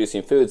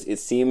reintroducing foods, it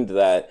seemed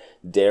that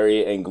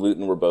dairy and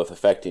gluten were both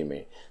affecting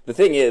me. The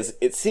thing is,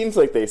 it seems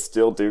like they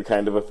still do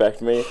kind of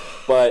affect me,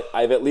 but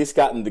I've at least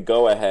gotten the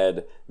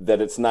go-ahead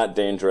that it's not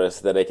dangerous,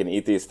 that I can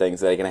eat these things,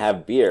 that I can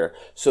have beer.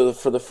 So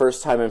for the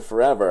first time in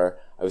forever,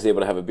 I was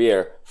able to have a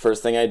beer.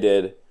 First thing I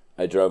did,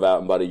 I drove out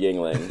and bought a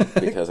Yuengling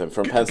because I'm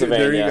from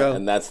Pennsylvania,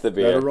 and that's the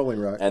beer.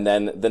 Rolling Rock. And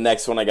then the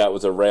next one I got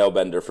was a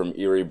Railbender from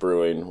Erie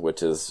Brewing,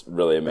 which is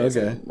really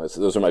amazing. Okay.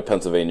 Those are my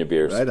Pennsylvania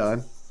beers. Right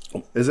on.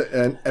 Is it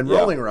and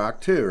Rolling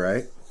Rock too,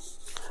 right?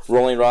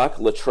 Rolling Rock,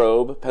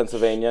 Latrobe,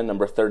 Pennsylvania,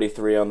 number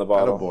 33 on the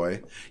bottle. Oh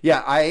boy,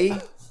 yeah.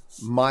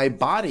 My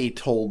body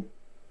told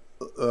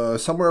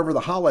somewhere over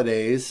the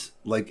holidays,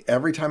 like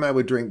every time I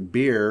would drink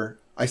beer,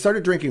 I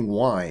started drinking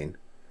wine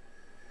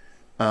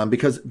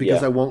because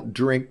I won't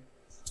drink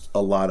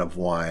a lot of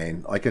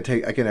wine. I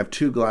can have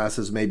 2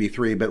 glasses, maybe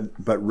 3,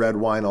 but red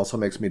wine also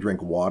makes me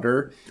drink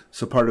water.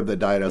 So part of the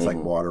diet is like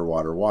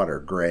water,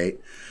 great.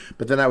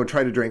 But then I would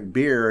try to drink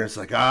beer, and it's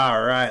like,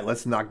 all right,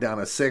 let's knock down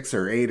a 6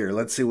 or 8, or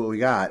let's see what we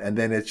got. And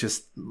then it's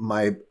just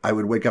I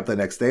would wake up the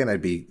next day and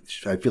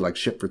I'd feel like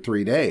shit for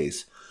 3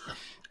 days.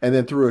 And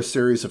then through a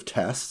series of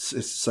tests,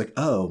 it's just like,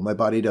 oh, my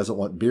body doesn't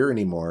want beer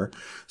anymore.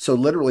 So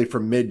literally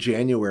from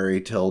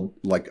mid-January till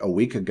like a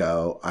week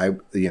ago, I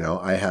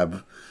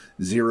have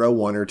 0,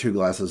 1 or 2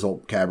 glasses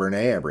of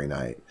Cabernet every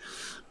night.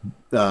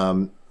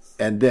 And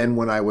then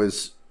when I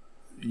was,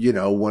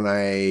 when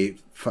I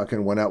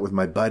fucking went out with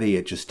my buddy,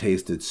 it just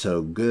tasted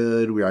so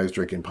good. I was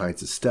drinking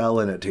pints of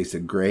Stella and it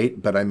tasted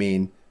great. But I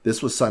mean,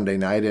 this was Sunday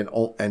night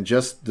and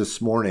just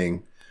this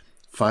morning,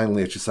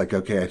 finally, it's just like,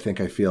 okay, I think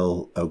I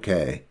feel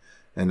okay.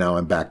 And now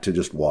I'm back to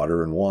just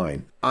water and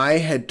wine. I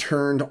had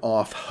turned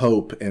off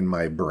hope in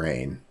my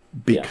brain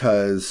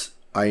because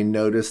I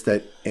noticed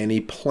that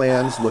any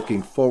plans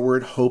looking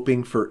forward,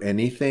 hoping for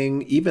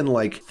anything, even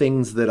like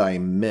things that I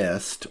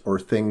missed or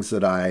things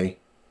that I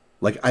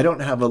didn't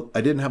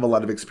have a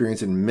lot of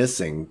experience in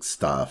missing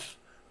stuff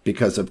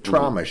because of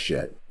trauma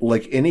shit.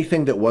 Like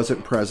anything that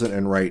wasn't present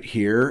and right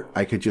here,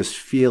 I could just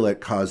feel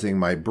it causing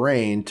my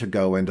brain to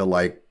go into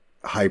like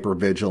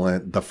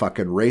hypervigilant, the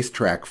fucking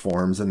racetrack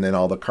forms, and then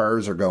all the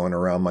cars are going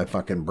around my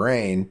fucking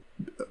brain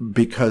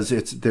because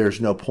there's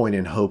no point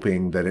in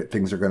hoping that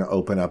things are going to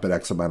open up at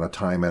X amount of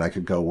time and I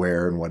could go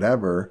where and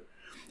whatever.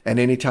 And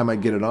anytime I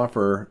get an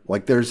offer,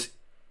 like in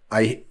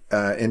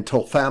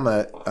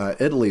Tolfama,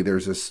 Italy,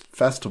 there's this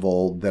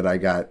festival that I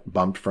got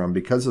bumped from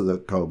because of the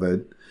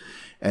COVID.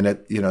 And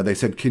they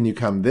said, can you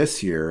come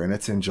this year? And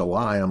it's in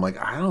July. I'm like,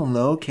 I don't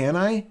know. Can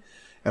I?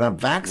 And I'm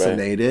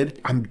vaccinated.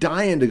 Right. I'm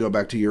dying to go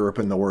back to Europe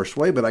in the worst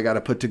way, but I got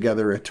to put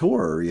together a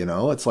tour,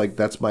 It's like,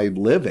 that's my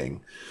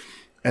living.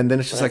 And then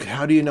it's just like,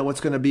 how do you know what's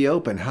going to be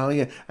open?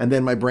 And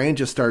then my brain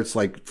just starts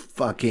like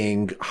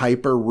fucking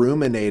hyper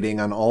ruminating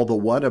on all the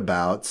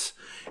whatabouts.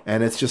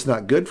 And it's just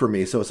not good for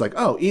me. So it's like,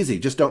 oh, easy.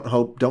 Just don't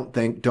hope, don't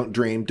think, don't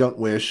dream, don't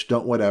wish,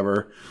 don't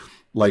whatever.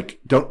 Like,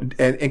 don't,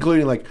 and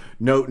including like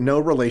no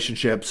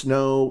relationships,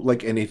 no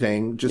like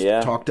anything. Just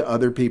talk to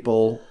other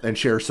people and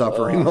share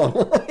suffering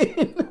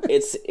online.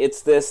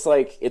 It's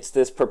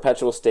this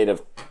perpetual state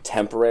of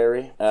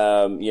temporary.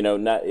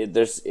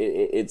 It's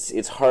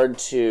hard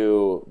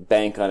to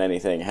bank on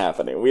anything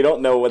happening. We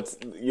don't know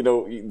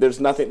there's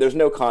nothing. There's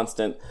no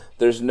constant.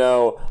 There's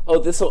no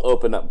this will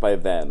open up by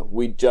then.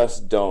 We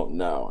just don't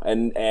know,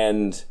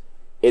 and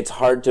it's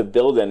hard to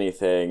build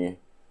anything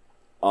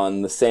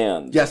on the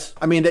sand. Yes,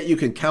 I mean that you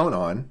can count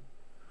on.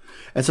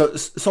 And so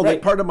right.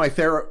 Like part of my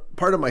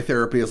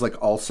therapy is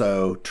like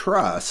also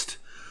trust,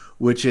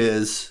 which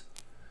is,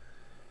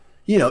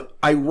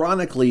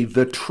 ironically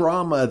the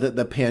trauma that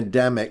the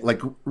pandemic, like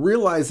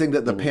realizing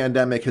that the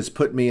pandemic has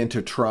put me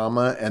into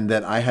trauma and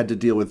that I had to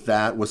deal with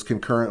that was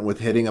concurrent with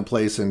hitting a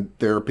place in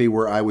therapy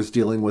where I was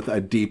dealing with a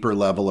deeper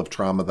level of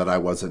trauma that I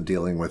wasn't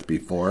dealing with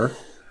before.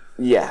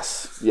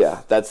 Yes.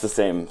 Yeah. That's the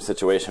same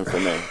situation for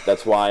me.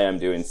 That's why I'm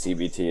doing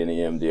CBT and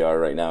EMDR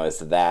right now, is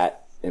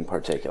that in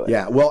particular.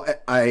 Yeah. Well,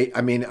 I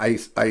got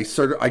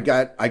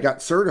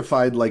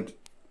certified. Like,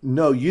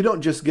 no, you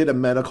don't just get a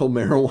medical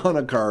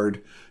marijuana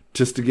card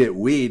just to get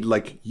weed.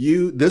 Like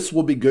this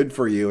will be good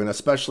for you. And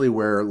especially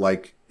where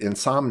like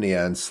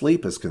insomnia and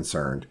sleep is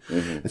concerned.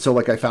 Mm-hmm. And so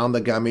like I found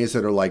the gummies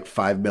that are like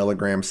 5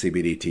 milligrams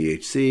CBD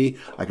THC.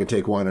 I can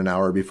take one an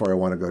hour before I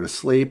want to go to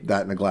sleep.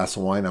 That and a glass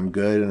of wine, I'm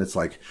good. And it's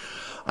like,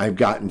 I've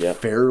gotten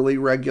fairly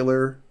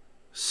regular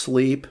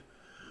sleep.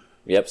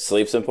 Yep,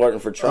 sleep's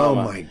important for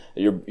trauma. Oh my!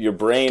 Your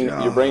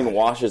brain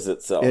washes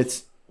itself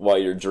while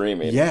you're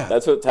dreaming. Yeah,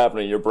 that's what's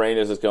happening. Your brain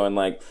is just going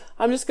like,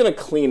 I'm just gonna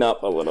clean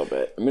up a little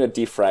bit. I'm gonna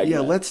defragment.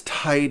 Yeah, let's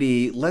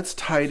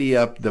tidy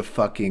up the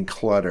fucking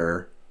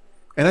clutter.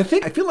 And I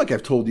feel like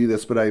I've told you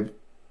this, but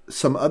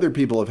some other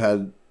people have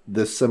had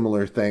this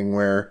similar thing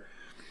where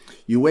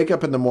you wake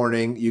up in the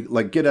morning, you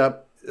like get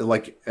up.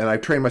 Like, and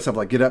I've trained myself,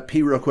 like, get up,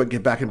 pee real quick,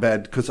 get back in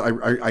bed, because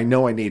I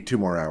know I need 2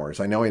 more hours.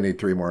 I know I need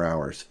 3 more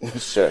hours.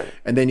 Sure.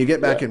 And then you get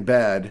back in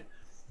bed,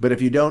 but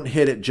if you don't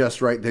hit it just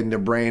right, then the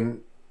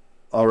brain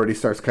already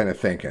starts kind of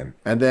thinking.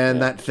 And then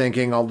that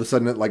thinking, all of a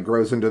sudden, it like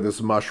grows into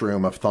this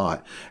mushroom of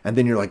thought. And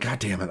then you're like, God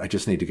damn it, I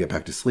just need to get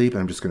back to sleep, and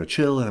I'm just going to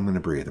chill, and I'm going to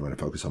breathe. I'm going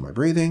to focus on my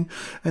breathing.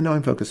 And now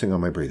I'm focusing on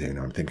my breathing, and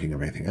I'm thinking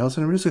of anything else.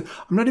 And I'm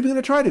not even going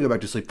to try to go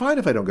back to sleep. Fine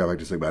if I don't go back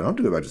to sleep. I don't have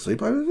to go back to sleep.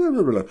 Blah,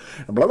 blah,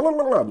 blah,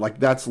 blah.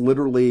 Like, that's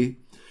literally...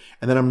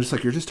 And then I'm just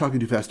like, you're just talking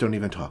too fast. Don't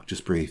even talk.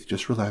 Just breathe.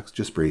 Just relax.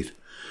 Just breathe.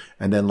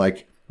 And then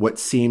like what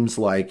seems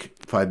like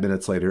 5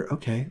 minutes later,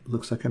 okay,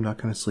 looks like I'm not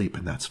going to sleep,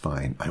 and that's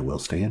fine. I will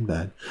stay in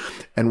bed.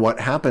 And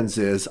what happens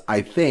is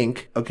I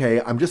think, okay,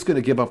 I'm just going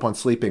to give up on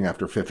sleeping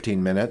after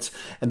 15 minutes.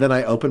 And then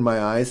I open my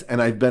eyes and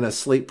I've been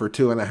asleep for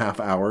 2.5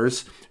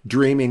 hours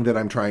dreaming that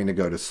I'm trying to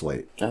go to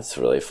sleep. That's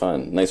really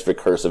fun. Nice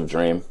recursive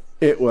dream.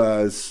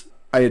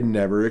 I had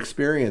never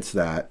experienced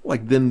that.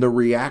 Like, then the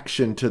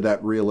reaction to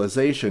that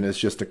realization is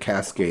just a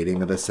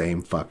cascading of the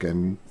same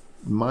fucking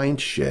mind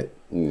shit.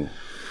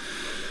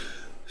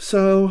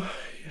 So,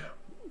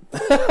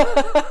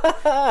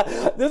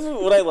 this is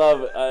what I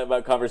love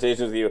about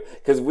conversations with you,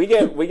 because we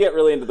get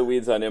really into the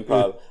weeds on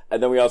improv,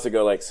 and then we also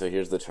go like, so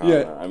here's the trauma.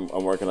 Yeah.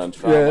 I'm working on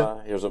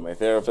trauma. Here's what my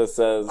therapist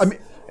says. I mean,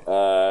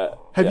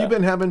 have you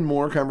been having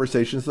more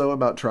conversations though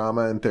about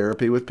trauma and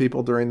therapy with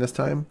people during this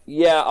time?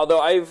 Yeah,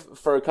 although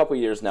for a couple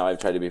years now, I've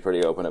tried to be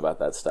pretty open about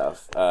that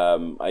stuff.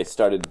 I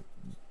started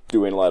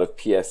doing a lot of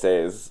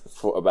PSAs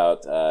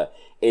about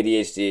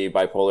ADHD,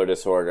 bipolar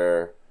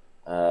disorder,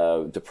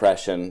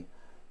 depression.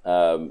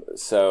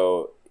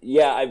 So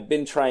yeah, I've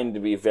been trying to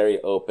be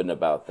very open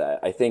about that.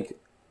 I think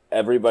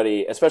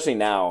everybody, especially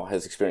now,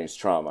 has experienced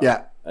trauma.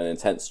 Yeah. An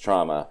intense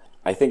trauma.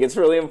 I think it's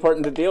really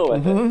important to deal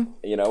with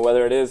it.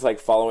 Whether it is like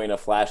following a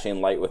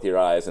flashing light with your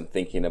eyes and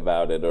thinking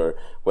about it, or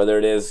whether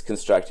it is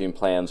constructing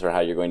plans for how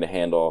you're going to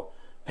handle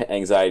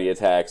anxiety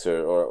attacks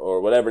or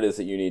whatever it is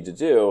that you need to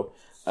do.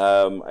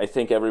 I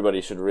think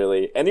everybody should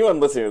anyone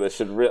listening to this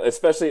should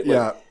especially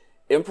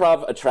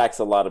improv attracts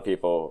a lot of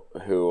people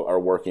who are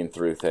working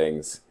through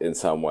things in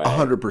some way.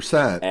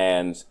 100%.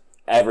 And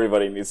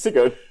everybody needs to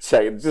go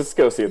just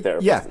go see a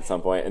therapist at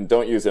some point, and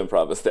don't use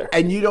improv as therapy.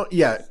 And you don't,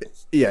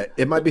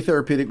 it might be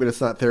therapeutic, but it's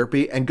not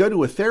therapy. And go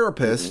to a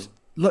therapist.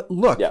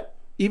 Look,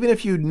 even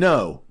if you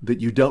know that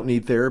you don't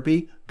need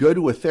therapy, go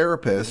to a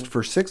therapist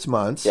for 6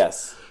 months.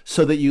 Yes.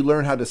 So that you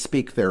learn how to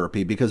speak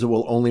therapy, because it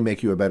will only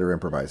make you a better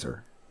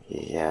improviser.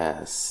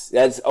 Yes.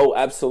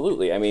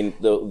 Absolutely. I mean,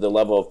 the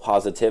level of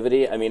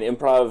positivity. I mean,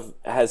 improv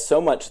has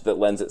so much that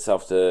lends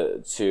itself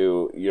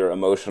to your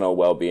emotional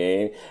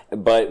well-being,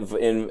 but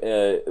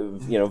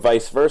in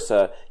vice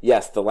versa.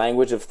 Yes, the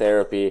language of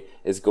therapy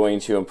is going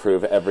to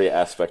improve every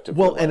aspect of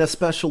your life. And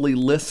especially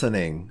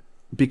listening.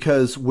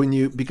 because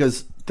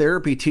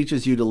therapy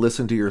teaches you to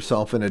listen to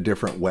yourself in a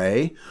different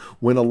way,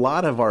 when a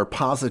lot of our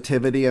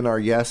positivity and our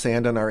yes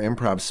and our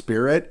improv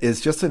spirit is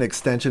just an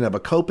extension of a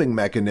coping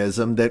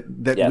mechanism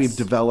that Yes. we've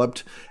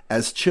developed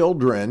as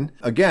children.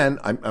 Again,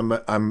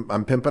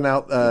 I'm pimping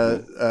out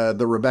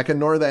the Rebecca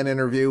Northan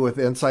interview with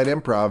Inside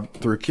Improv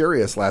through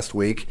Curious last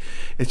week.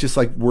 It's just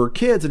like, we're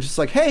kids. It's just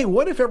like, hey,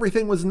 what if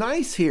everything was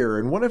nice here?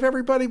 And what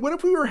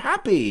if we were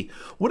happy?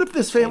 What if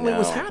this family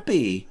was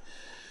happy?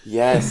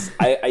 Yes,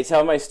 I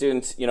tell my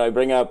students, I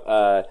bring up,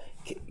 can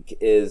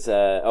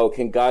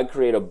God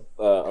create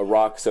a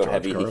rock so George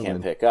heavy Carlin. he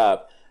can't pick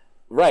up?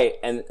 Right,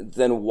 and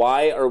then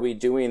why are we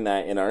doing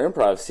that in our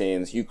improv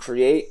scenes? You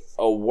create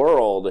a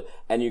world,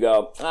 and you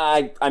go,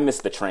 I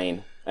missed the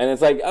train. And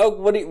it's like, oh,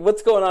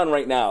 what's going on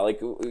right now? Like,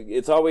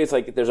 it's always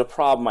like there's a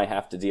problem I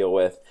have to deal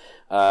with.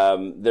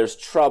 There's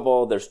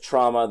trouble, there's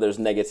trauma, there's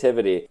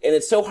negativity. And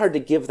it's so hard to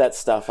give that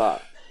stuff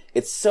up.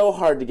 It's so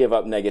hard to give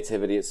up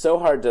negativity. It's so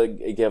hard to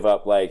give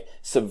up like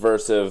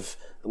subversive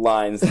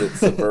lines that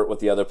subvert what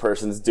the other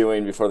person's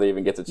doing before they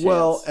even get the chance.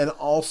 Well, and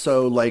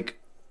also like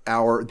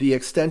the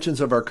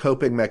extensions of our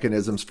coping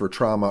mechanisms for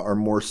trauma are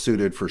more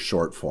suited for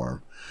short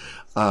form.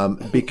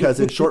 Because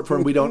in short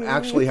form, we don't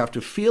actually have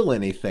to feel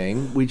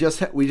anything. We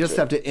just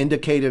have to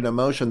indicate an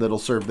emotion that'll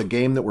serve the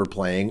game that we're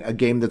playing, a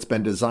game that's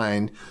been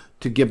designed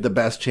to give the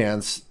best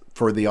chance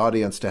for the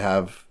audience to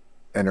have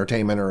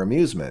entertainment or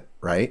amusement,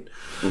 right?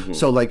 Mm-hmm.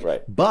 So like,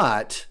 right.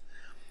 But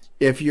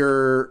if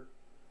you're,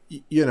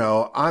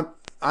 I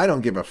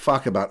don't give a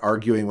fuck about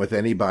arguing with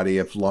anybody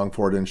if long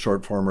form and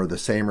short form are the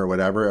same or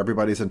whatever.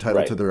 Everybody's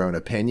entitled to their own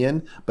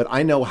opinion, but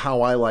I know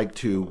how I like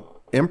to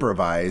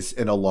improvise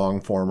in a long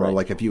form, or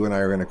like if you and I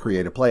are going to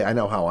create a play, I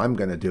know how I'm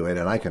going to do it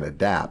and I can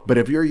adapt. But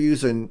if you're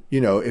using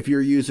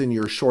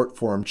your short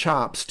form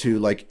chops to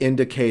like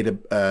indicate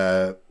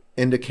a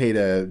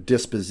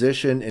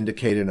disposition,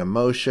 indicate an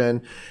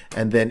emotion,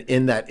 and then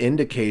in that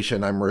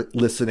indication I'm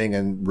listening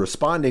and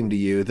responding to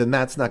you, then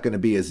that's not going to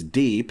be as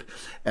deep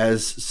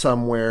as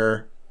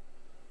somewhere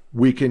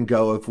we can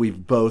go if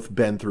we've both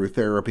been through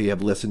therapy,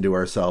 have listened to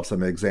ourselves,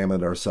 have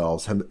examined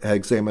ourselves, have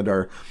examined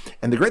our.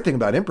 And the great thing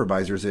about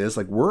improvisers is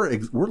like we're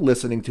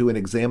listening to and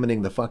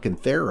examining the fucking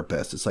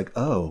therapist. It's like,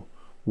 oh,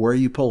 where are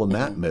you pulling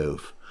that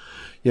move?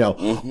 Yes.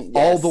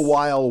 All the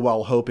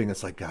while hoping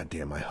it's like, God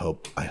damn, I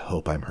hope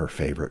I'm her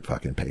favorite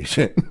fucking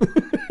patient.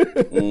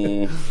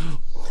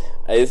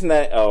 Isn't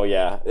that? Oh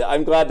yeah,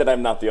 I'm glad that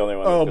I'm not the only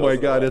one. Oh my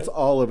God, it's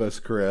all of us,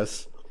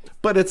 Chris.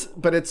 But it's.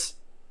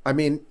 I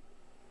mean,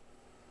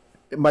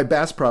 my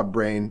Bass Prop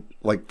brain,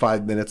 like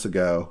 5 minutes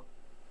ago.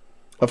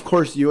 Of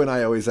course, you and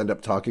I always end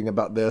up talking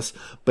about this,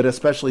 but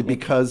especially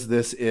because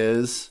this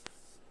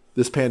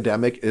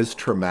pandemic is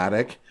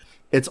traumatic.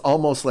 It's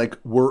almost like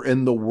we're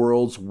in the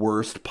world's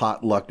worst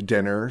potluck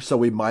dinner, so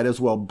we might as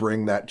well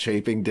bring that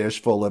chafing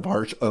dish full of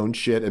our own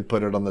shit and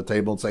put it on the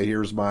table and say,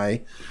 here's my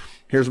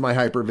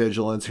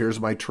hypervigilance, here's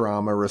my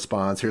trauma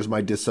response, here's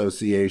my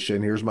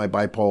dissociation, here's my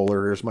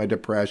bipolar, here's my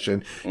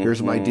depression,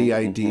 here's my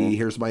DID,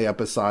 here's my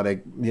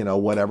episodic,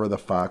 whatever the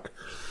fuck.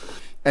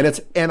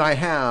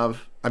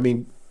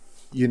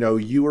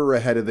 You were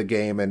ahead of the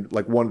game, and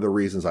like one of the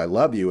reasons I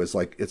love you is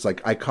like, it's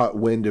like I caught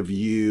wind of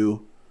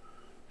you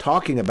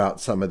talking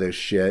about some of this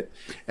shit,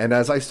 and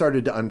as I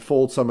started to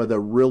unfold some of the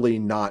really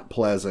not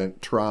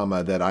pleasant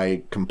trauma that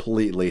I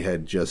completely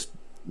had just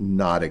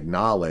not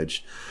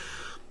acknowledged,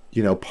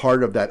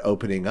 part of that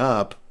opening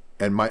up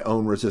and my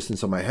own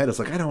resistance in my head is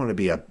like, I don't want to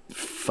be a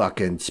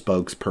fucking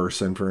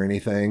spokesperson for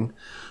anything.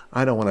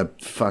 I don't want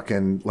to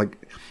fucking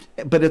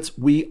but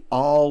we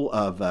all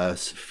of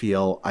us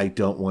feel I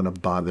don't want to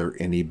bother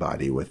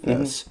anybody with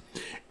this.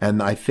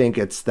 And I think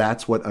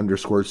that's what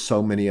underscores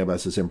so many of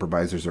us as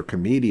improvisers or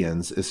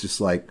comedians. It's just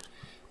like,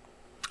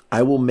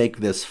 I will make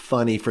this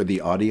funny for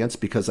the audience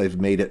because I've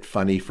made it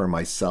funny for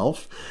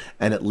myself.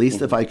 And at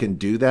least if I can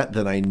do that,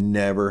 then I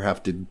never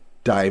have to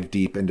dive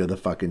deep into the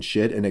fucking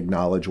shit and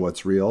acknowledge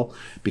what's real,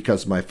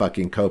 because my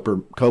fucking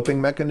coping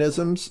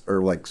mechanisms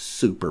are like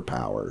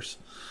superpowers.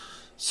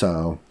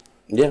 So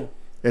yeah,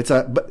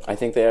 but I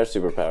think they are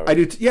superpowers. I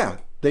do. Yeah,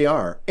 they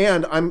are.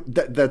 And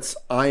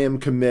I am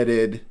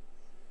committed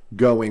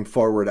going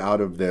forward out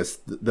of this.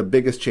 The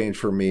biggest change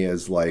for me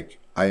is like,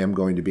 I am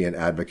going to be an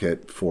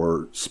advocate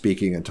for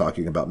speaking and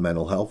talking about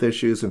mental health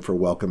issues, and for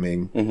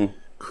welcoming,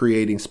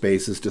 creating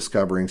spaces,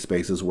 discovering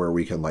spaces where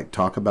we can like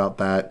talk about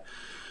that,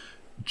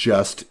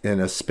 just in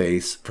a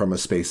space, from a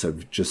space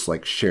of just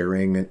like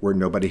sharing, where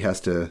nobody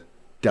has to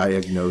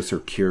diagnose or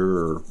cure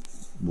or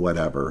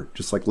whatever.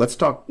 Just like, let's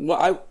talk.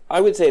 Well, I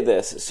would say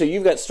this. So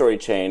you've got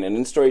StoryChain, and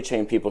in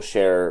StoryChain, people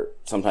share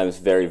sometimes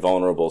very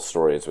vulnerable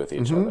stories with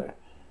each other.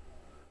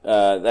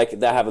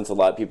 That happens a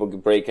lot. People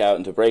break out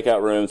into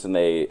breakout rooms and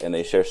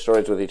they share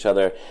stories with each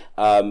other.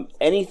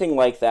 Anything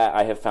like that,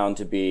 I have found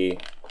to be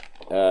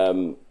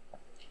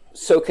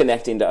so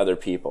connecting to other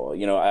people.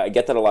 I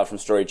get that a lot from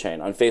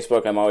StoryChain. On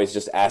Facebook, I'm always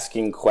just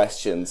asking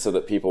questions so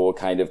that people will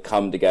kind of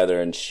come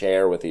together and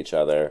share with each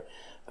other,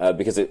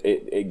 because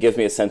it gives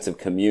me a sense of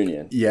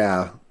communion.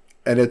 Yeah,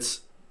 and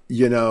it's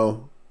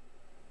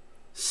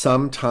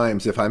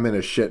sometimes if I'm in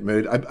a shit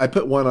mood, I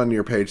put one on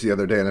your page the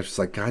other day and I was just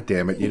like, God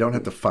damn it, you don't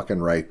have to fucking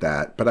write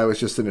that. But I was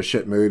just in a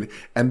shit mood.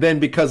 And then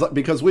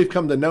because we've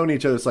come to know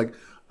each other, it's like,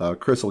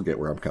 Chris will get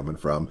where I'm coming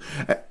from.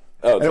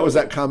 And it was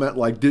that comment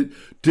like, did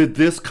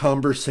this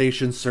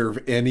conversation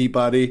serve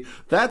anybody?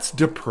 That's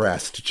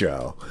depressed,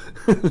 Joe.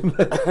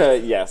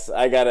 Yes,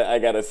 I got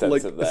a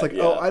sense of that. It's like,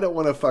 yeah. oh, I don't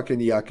want to fucking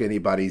yuck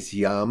anybody's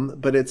yum,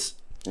 but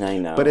I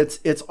know. But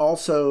it's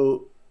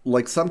also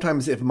like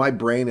sometimes if my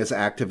brain is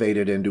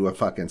activated into a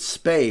fucking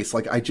space,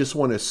 like I just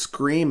want to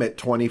scream at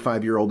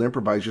 25-year-old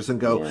improvisers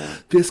and go,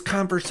 this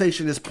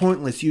conversation is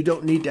pointless. You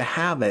don't need to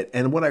have it.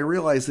 And what I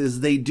realize is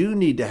they do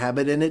need to have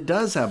it, and it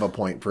does have a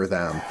point for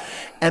them.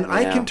 And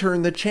I can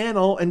turn the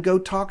channel and go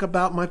talk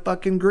about my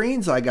fucking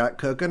greens I got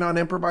cooking on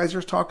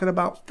improvisers talking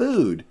about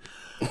food.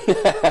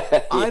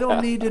 I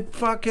don't need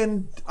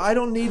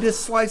to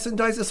slice and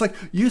dice. It's like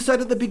you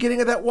said at the beginning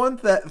of that one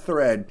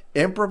thread,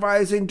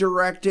 improvising,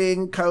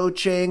 directing,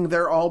 coaching,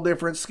 they're all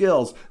different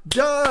skills.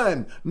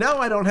 Done. Now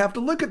I don't have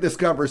to look at this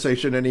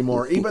conversation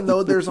anymore, even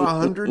though there's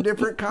 100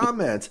 different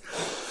comments.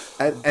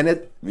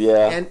 And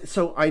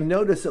so I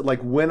notice that like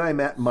when I'm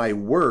at my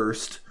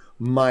worst,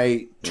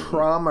 my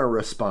trauma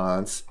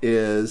response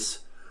is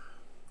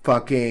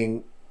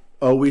fucking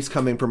always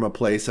coming from a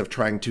place of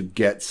trying to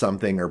get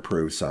something or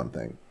prove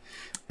something.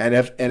 And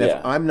if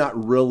I'm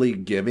not really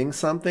giving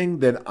something,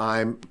 then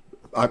I'm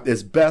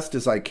as best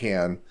as I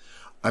can,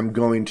 I'm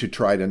going to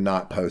try to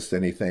not post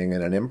anything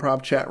in an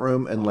improv chat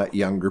room and let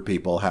younger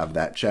people have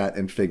that chat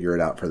and figure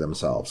it out for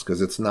themselves. Because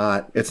it's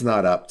not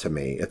up to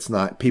me. It's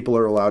not, people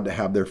are allowed to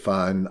have their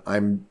fun.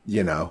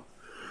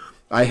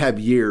 I have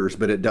years,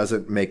 but it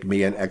doesn't make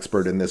me an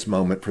expert in this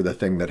moment for the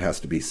thing that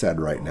has to be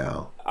said right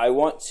now. I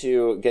want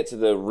to get to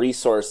the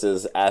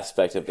resources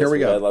aspect of this. Here we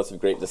go. We had lots of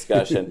great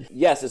discussion.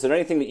 Yes, is there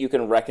anything that you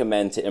can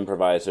recommend to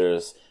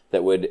improvisers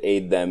that would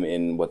aid them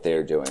in what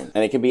they're doing?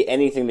 And it can be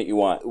anything that you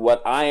want.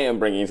 What I am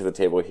bringing to the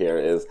table here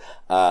is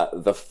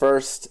the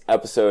first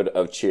episode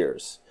of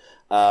Cheers.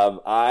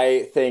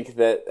 I think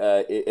that,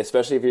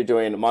 especially if you're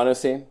doing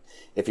monoscene,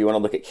 if you want to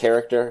look at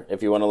character,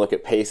 if you want to look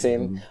at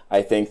pacing,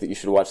 I think that you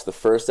should watch the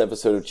first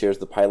episode of Cheers,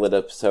 the pilot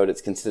episode.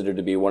 It's considered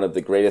to be one of the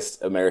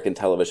greatest American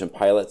television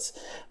pilots.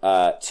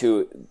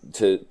 To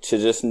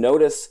just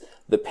notice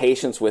the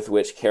patience with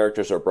which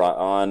characters are brought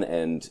on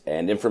and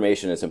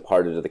information is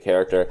imparted to the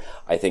character,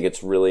 I think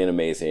it's really an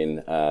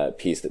amazing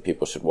piece that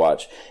people should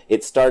watch.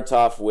 It starts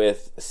off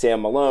with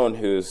Sam Malone,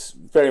 who's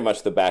very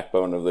much the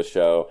backbone of the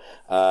show,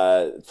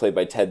 played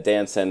by Ted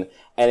Danson,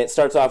 and it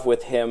starts off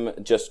with him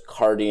just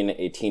carding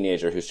a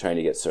teenager who's trying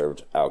to get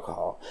served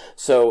alcohol.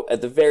 So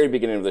at the very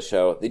beginning of the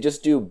show, they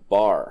just do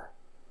bar.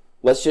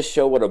 Let's just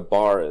show what a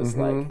bar is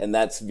like, and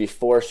that's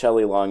before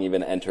Shelley Long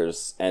even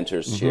enters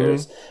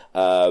Cheers.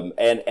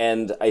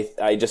 And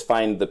I just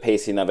find the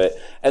pacing of it,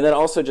 and then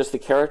also just the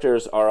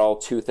characters are all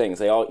two things.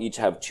 They all each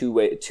have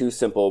two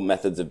simple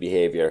methods of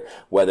behavior.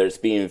 Whether it's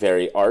being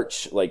very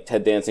arch, like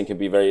Ted Danson can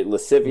be very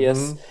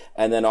lascivious,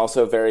 and then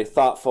also very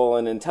thoughtful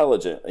and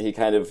intelligent. He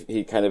kind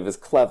of is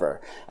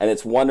clever, and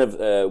it's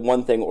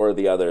one thing or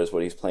the other is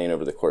what he's playing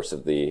over the course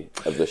of the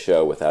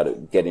show without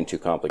it getting too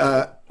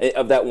complicated.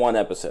 Of that one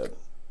episode.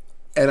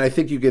 And I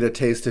think you get a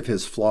taste of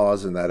his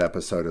flaws in that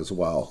episode as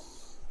well.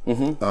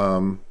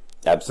 Absolutely.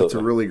 It's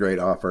a really great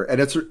offer.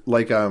 And it's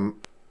like,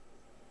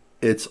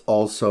 it's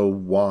also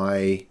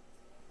why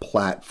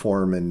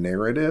platform and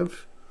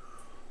narrative,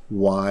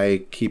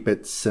 why keep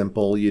it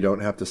simple. You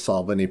don't have to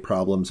solve any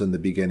problems in the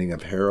beginning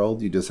of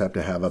Harold. You just have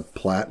to have a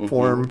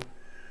platform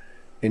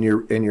and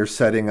you're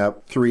setting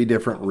up three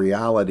different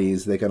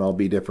realities. They can all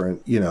be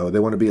different. They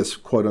want to be as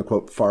quote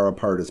unquote far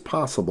apart as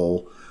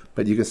possible,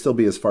 but you can still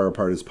be as far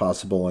apart as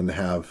possible and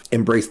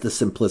embrace the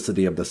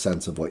simplicity of the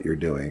sense of what you're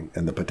doing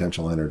and the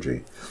potential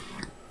energy.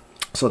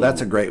 So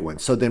that's a great one.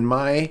 So then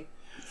my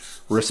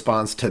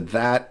response to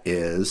that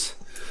is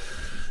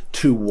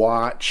to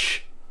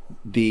watch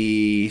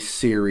the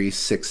series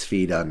 6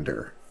 Feet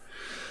Under.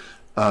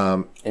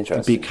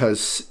 Interesting.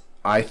 Because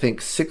I think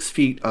 6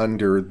 Feet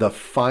Under, the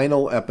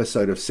final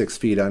episode of 6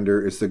 Feet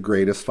Under is the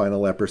greatest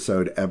final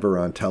episode ever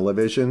on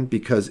television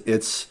because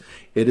it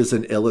is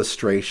an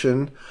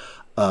illustration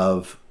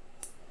of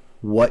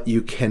what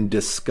you can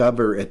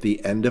discover at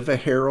the end of a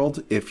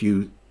Harold if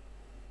you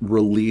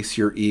release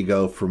your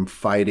ego from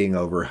fighting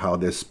over how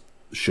this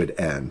should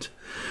end.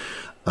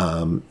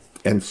 And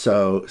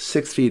so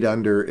 6 Feet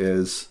Under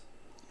it's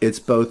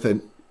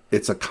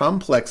a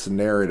complex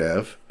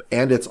narrative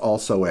and it's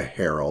also a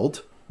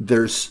Harold.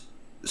 There's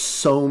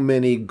so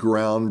many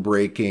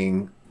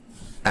groundbreaking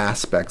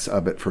aspects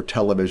of it for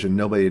television.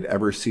 Nobody had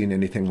ever seen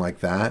anything like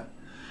that.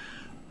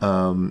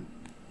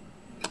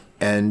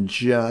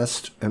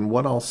 And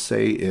what I'll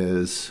say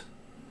is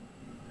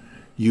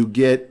you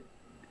get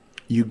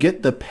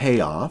the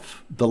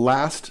payoff. The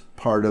last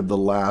part of the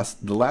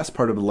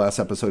last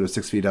episode of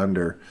 6 Feet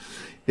Under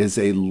is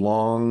a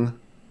long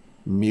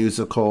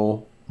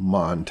musical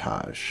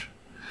montage.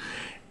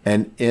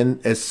 And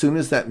as soon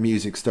as that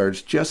music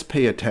starts, just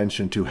pay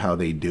attention to how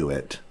they do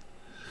it.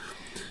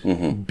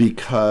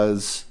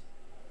 Because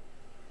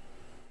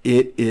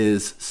it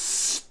is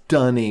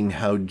stunning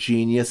how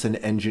genius and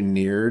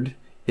engineered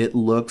it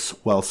looks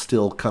while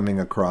still coming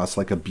across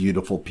like a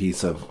beautiful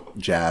piece of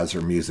jazz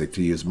or music,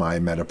 to use my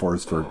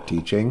metaphors for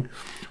teaching,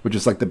 which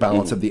is like the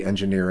balance of the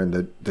engineer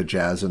and the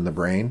jazz in the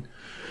brain.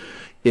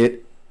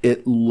 It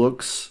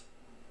looks,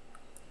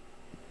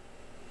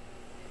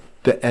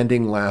 the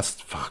ending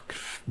lasts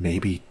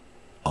maybe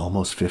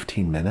almost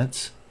 15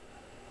 minutes.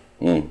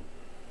 I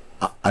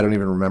don't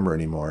even remember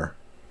anymore.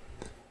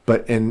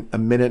 But in a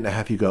minute and a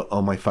half, you go,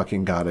 oh my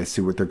fucking God, I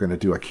see what they're going to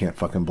do. I can't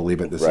fucking believe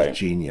it. This is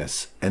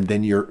genius. And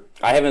then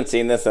I haven't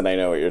seen this, and I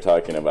know what you're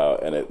talking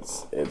about, and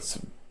it's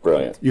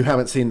brilliant. You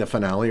haven't seen the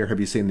finale, or have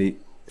you seen the...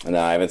 No,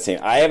 I haven't seen.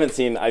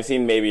 I've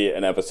seen maybe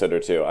an episode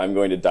or two. I'm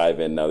going to dive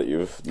in now that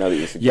you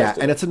suggested. Yeah,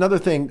 and it's another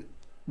thing.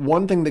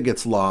 One thing that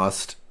gets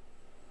lost,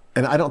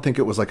 and I don't think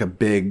it was like a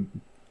big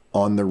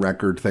on the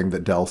record thing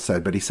that Del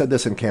said, but he said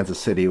this in Kansas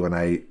City when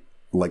I,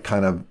 like,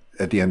 kind of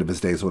at the end of his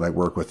days when I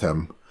work with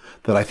him,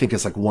 that I think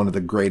is like one of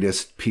the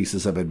greatest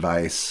pieces of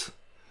advice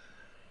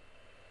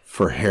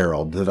for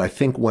Harold, that I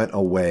think went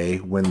away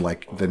when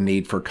like the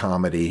need for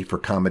comedy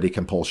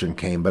compulsion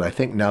came. But I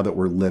think now that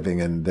we're living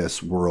in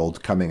this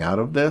world coming out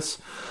of this,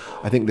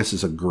 I think this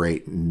is a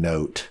great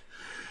note.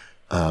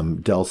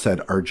 Del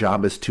said, our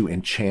job is to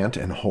enchant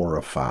and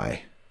horrify.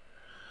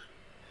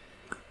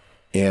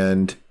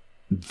 And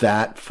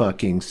that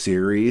fucking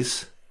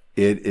series,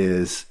 it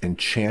is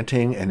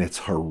enchanting and it's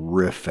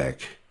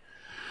horrific.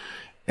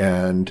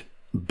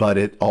 But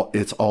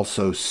it's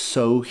also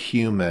so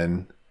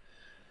human.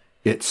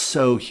 It's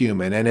so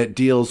human, and it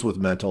deals with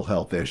mental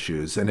health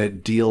issues, and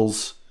it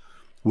deals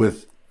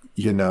with,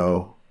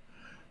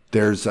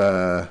 there's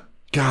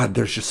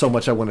just so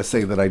much I want to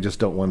say that I just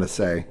don't want to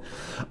say.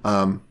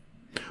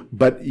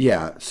 But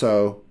yeah,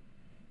 so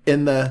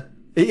in the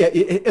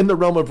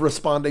realm of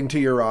responding to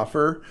your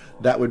offer,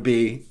 that would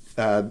be,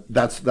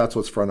 that's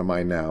what's front of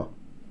mind now.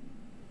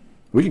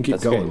 We can keep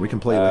going. Great. We can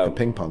play like a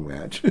ping pong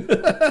match.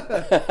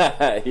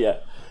 Yeah.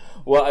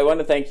 Well, I want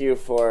to thank you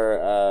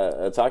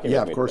for talking with me.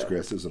 Yeah, of course, today.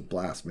 Chris. It was a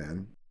blast,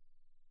 man.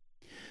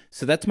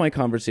 So that's my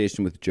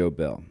conversation with Joe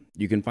Bill.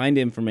 You can find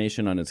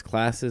information on his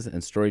classes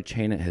and story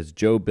chain at his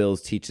Joe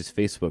Bills Teaches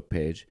Facebook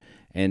page.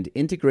 And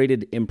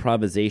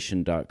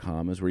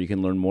integratedimprovisation.com is where you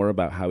can learn more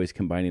about how he's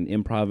combining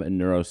improv and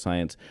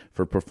neuroscience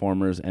for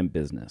performers and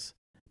business.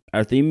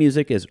 Our theme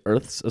music is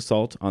Earth's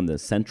Assault on the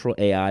Central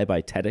AI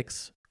by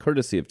TEDx,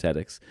 courtesy of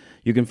TEDx.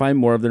 You can find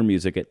more of their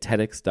music at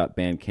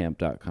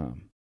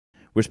tedx.bandcamp.com.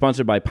 We're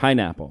sponsored by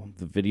Pineapple,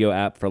 the video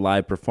app for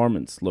live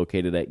performance,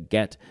 located at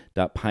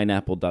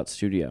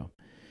get.pineapple.studio.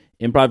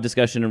 Improv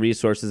Discussion and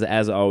Resources,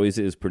 as always,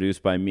 is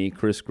produced by me,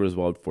 Chris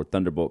Griswold, for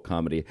Thunderbolt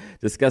Comedy.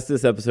 Discuss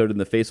this episode in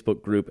the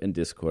Facebook group and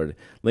Discord.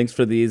 Links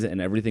for these and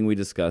everything we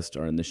discussed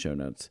are in the show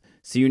notes.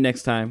 See you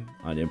next time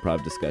on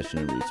Improv Discussion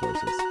and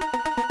Resources.